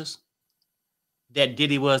sources that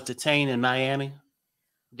Diddy was detained in Miami.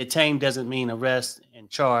 Detained doesn't mean arrest and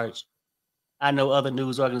charge. I know other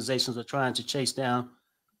news organizations are trying to chase down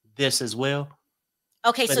this as well.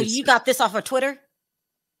 Okay, so you got this off of Twitter?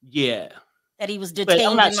 Yeah. That he was detained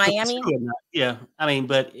in Miami? Yeah, I mean,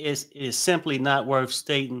 but it's simply not worth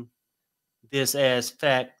stating this as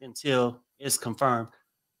fact until it's confirmed.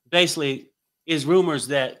 Basically, it's rumors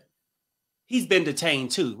that he's been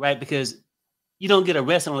detained too, right? Because you don't get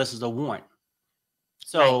arrested unless there's a warrant.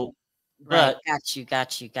 So Right. But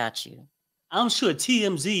Got you. I'm sure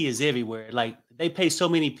TMZ is everywhere. Like they pay so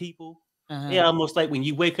many people. They Uh-huh. almost like when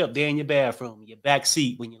you wake up, they're in your bathroom, your back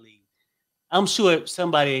seat when you leave. I'm sure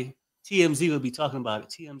somebody TMZ will be talking about it.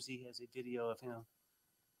 TMZ has a video of him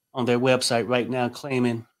on their website right now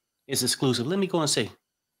claiming it's exclusive. Let me go and see.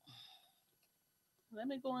 Let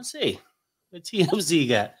me go and see what TMZ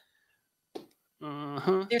got.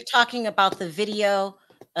 Uh-huh. They're talking about the video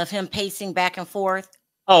of him pacing back and forth.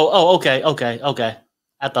 Okay.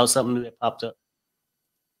 I thought something new that popped up.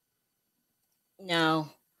 No.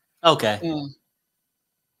 Okay.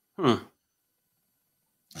 Mm.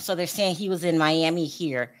 So they're saying he was in Miami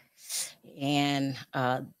here. And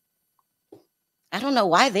I don't know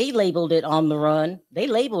why they labeled it on the run. They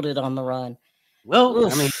labeled it on the run. Well,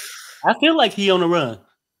 Oof. I mean, I feel like he on the run.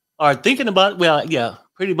 Or thinking about it. Well, yeah,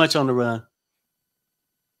 pretty much on the run.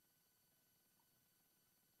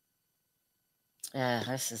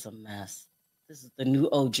 This is a mess. This is the new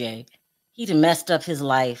OJ. He done messed up his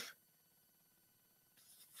life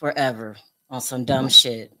forever on some dumb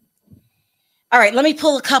shit. All right, let me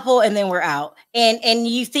pull a couple and then we're out. And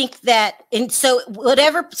you think that, and so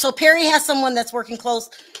whatever, so Perry has someone that's working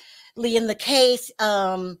closely in the case.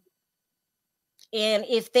 And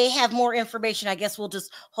if they have more information, I guess we'll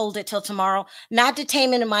just hold it till tomorrow. Not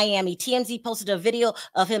detainment in Miami. TMZ posted a video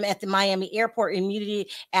of him at the Miami airport immediately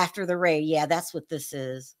after the raid. Yeah, that's what this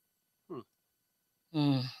is.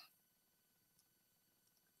 And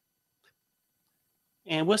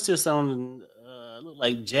what's this on? Look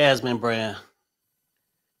like Jasmine brand.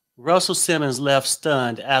 Russell Simmons left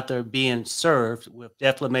stunned after being served with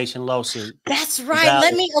defamation lawsuit. That's right.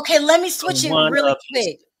 Let me switch it really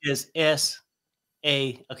quick. His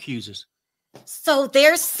SA accusers. So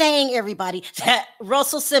they're saying, everybody, that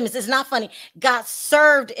Russell Simmons, is not funny, got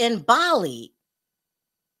served in Bali.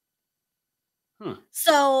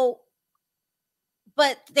 So,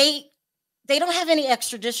 but they don't have any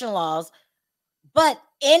extradition laws, but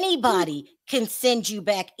anybody can send you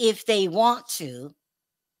back if they want to.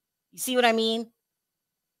 You see what I mean?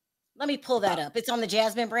 Let me pull that up. It's on the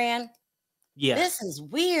Jasmine brand. Yeah. This is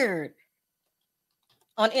weird.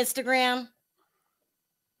 On Instagram.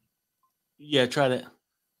 Yeah, try that.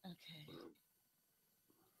 Okay.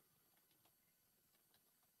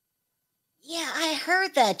 Yeah, I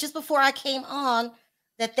heard that just before I came on,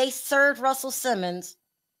 that they served Russell Simmons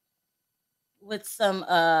with some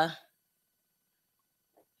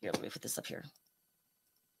here, let me put this up here.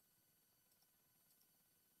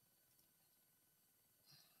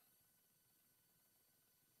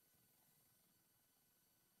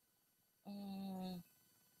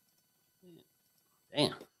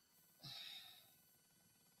 Damn.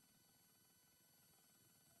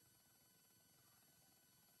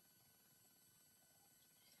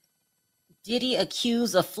 Diddy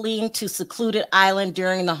accused of fleeing to secluded island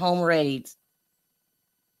during the home raids.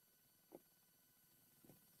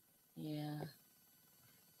 Yeah.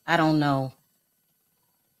 I don't know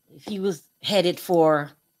if he was headed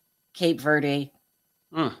for Cape Verde.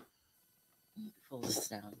 Pull this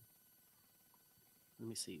down. Let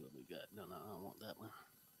me see what we got. No, I don't want that one.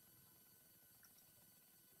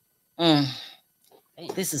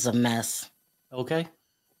 This is a mess. Okay.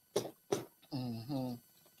 It's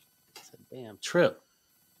a damn trip.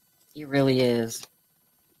 It really is.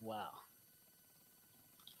 Wow.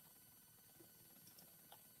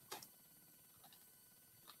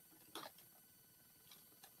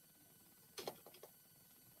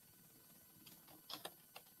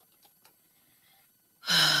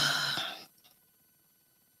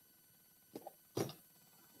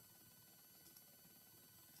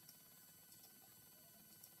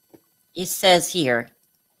 It says here,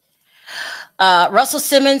 Russell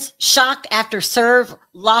Simmons shocked after serve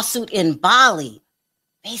lawsuit in Bali.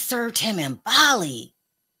 They served him in Bali.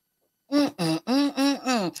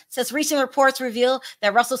 Says recent reports reveal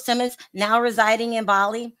that Russell Simmons, now residing in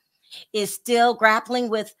Bali, is still grappling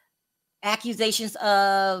with accusations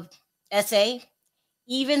of SA.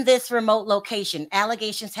 Even this remote location,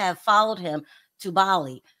 allegations have followed him to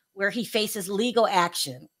Bali, where he faces legal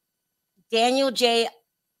action. Daniel J.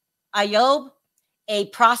 Ayob, a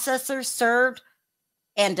processor, served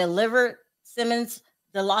and delivered Simmons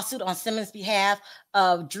the lawsuit on Simmons' behalf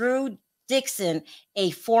of Drew Dixon,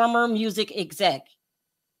 a former music exec.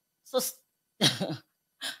 So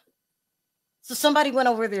somebody went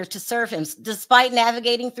over there to serve him. Despite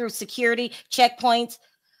navigating through security checkpoints,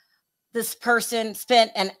 this person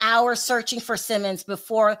spent an hour searching for Simmons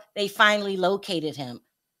before they finally located him.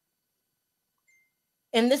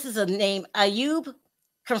 And this is a name, Ayub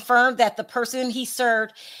confirmed that the person he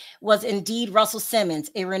served was indeed Russell Simmons,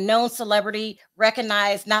 a renowned celebrity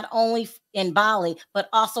recognized not only in Bali, but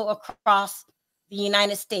also across the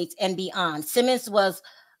United States and beyond. Simmons was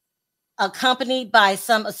accompanied by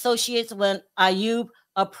some associates when Ayub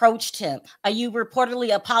approached him. Ayub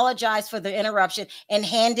reportedly apologized for the interruption and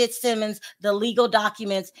handed Simmons the legal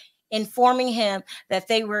documents, informing him that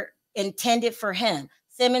they were intended for him.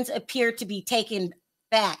 Simmons appeared to be taken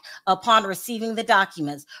back upon receiving the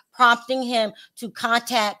documents, prompting him to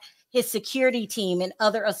contact his security team and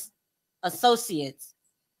other associates.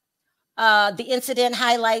 The incident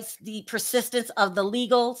highlights the persistence of the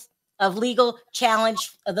legal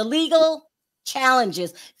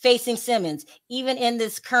challenges facing Simmons, even in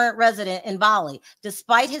this current resident in Bali.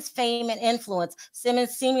 Despite his fame and influence,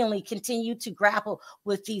 Simmons seemingly continued to grapple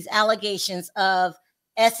with these allegations of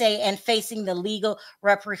SA and facing the legal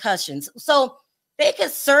repercussions. So they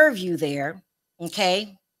could serve you there,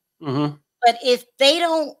 okay? Mm-hmm. But if they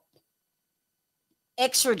don't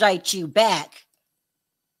extradite you back,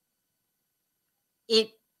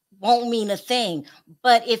 it won't mean a thing.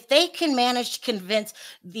 But if they can manage to convince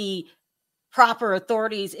the proper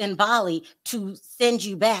authorities in Bali to send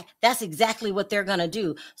you back, that's exactly what they're going to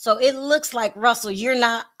do. So it looks like, Russell, you're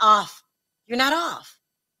not off. You're not off.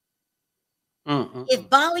 If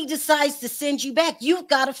Bali decides to send you back, you've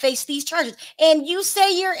got to face these charges. And you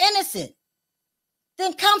say you're innocent,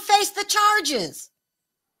 then come face the charges.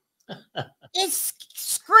 It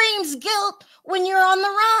screams guilt when you're on the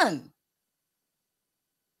run.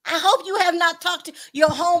 I hope you have not talked to your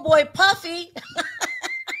homeboy Puffy,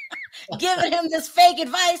 giving him this fake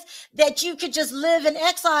advice that you could just live in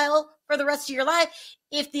exile for the rest of your life.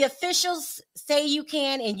 If the officials say you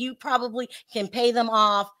can and you probably can pay them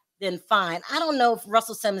off, then fine. I don't know if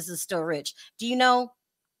Russell Simmons is still rich. Do you know?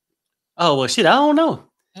 Oh, well, shit, I don't know.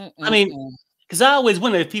 I mean, because I always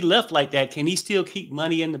wonder if he left like that, can he still keep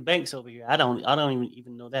money in the banks over here? I don't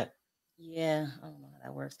even know that. Yeah, I don't know how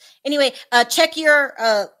that works. Anyway, check your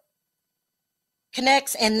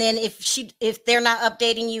connects, and then if they're not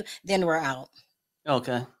updating you, then we're out.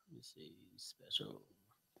 Okay. Let's see. Special.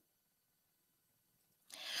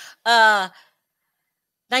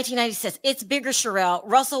 1990 says, it's bigger, Sharrell.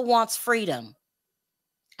 Russell wants freedom.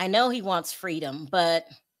 I know he wants freedom, but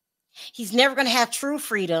he's never going to have true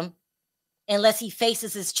freedom unless he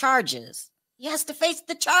faces his charges. He has to face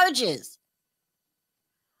the charges.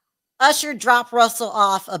 Usher dropped Russell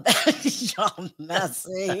off about y'all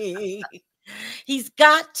messy. He's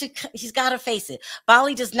got to face it.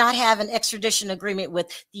 Bali does not have an extradition agreement with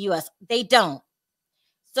the U.S. They don't.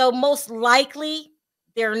 So most likely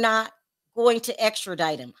they're not going to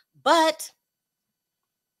extradite him. But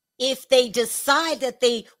if they decide that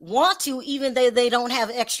they want to, even though they don't have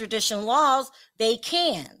extradition laws, they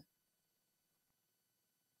can.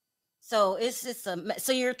 So it's just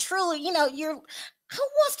so you're truly, who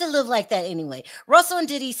wants to live like that anyway? Russell and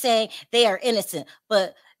Diddy saying they are innocent,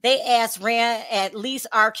 but they ran at least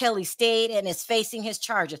R. Kelly stayed and is facing his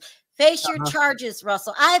charges. Face your charges,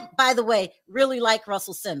 Russell. I, by the way, really like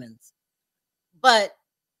Russell Simmons, but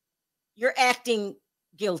you're acting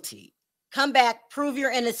guilty. Come back, prove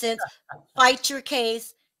your innocence, fight your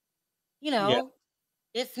case.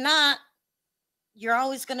 If not, you're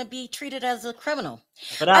always going to be treated as a criminal.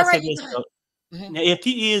 But I'll say this, though. Now, if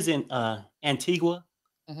he is in Antigua,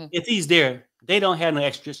 if he's there, they don't have no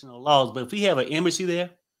extradition laws. But if we have an embassy there,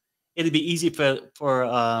 it'd be easy for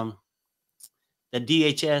the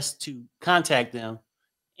DHS to contact them,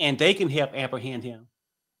 and they can help apprehend him.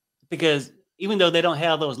 Because even though they don't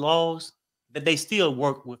have those laws, that they still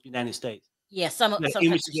work with the United States. Yeah, some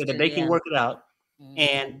that they can work it out.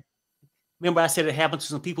 And remember, I said it happened to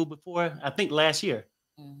some people before. I think last year,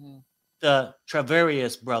 the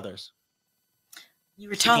Travarius brothers. You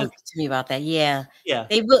were talking to me about that. Yeah, yeah.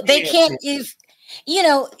 They can't.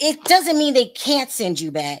 It doesn't mean they can't send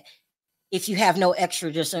you back if you have no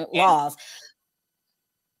extradition laws.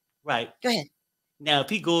 Right. Go ahead. Now, if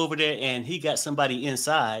he go over there and he got somebody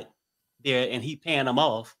inside there and he paying them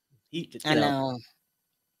off, I know.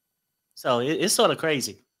 So it's sort of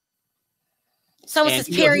crazy. Someone says,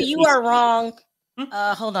 Perry, you are wrong.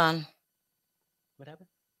 Hold on. What happened?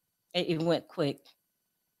 It went quick.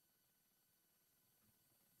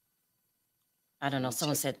 I don't know.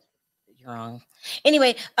 Someone said you're wrong.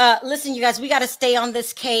 Anyway, listen, you guys, we got to stay on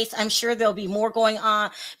this case. I'm sure there'll be more going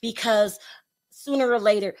on because sooner or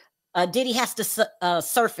later, Diddy has to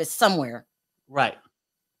surface somewhere. Right.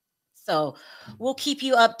 So we'll keep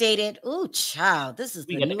you updated. Ooh, child, this is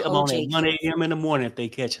we the got new to come OJ on at 1 a.m. in the morning if they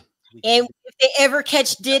catch him. And if they ever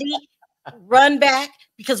catch Diddy, run back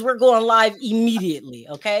because we're going live immediately.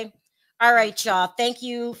 Okay. All right, y'all. Thank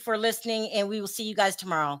you for listening, and we will see you guys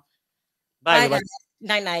tomorrow. Bye, everybody.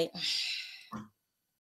 Night night.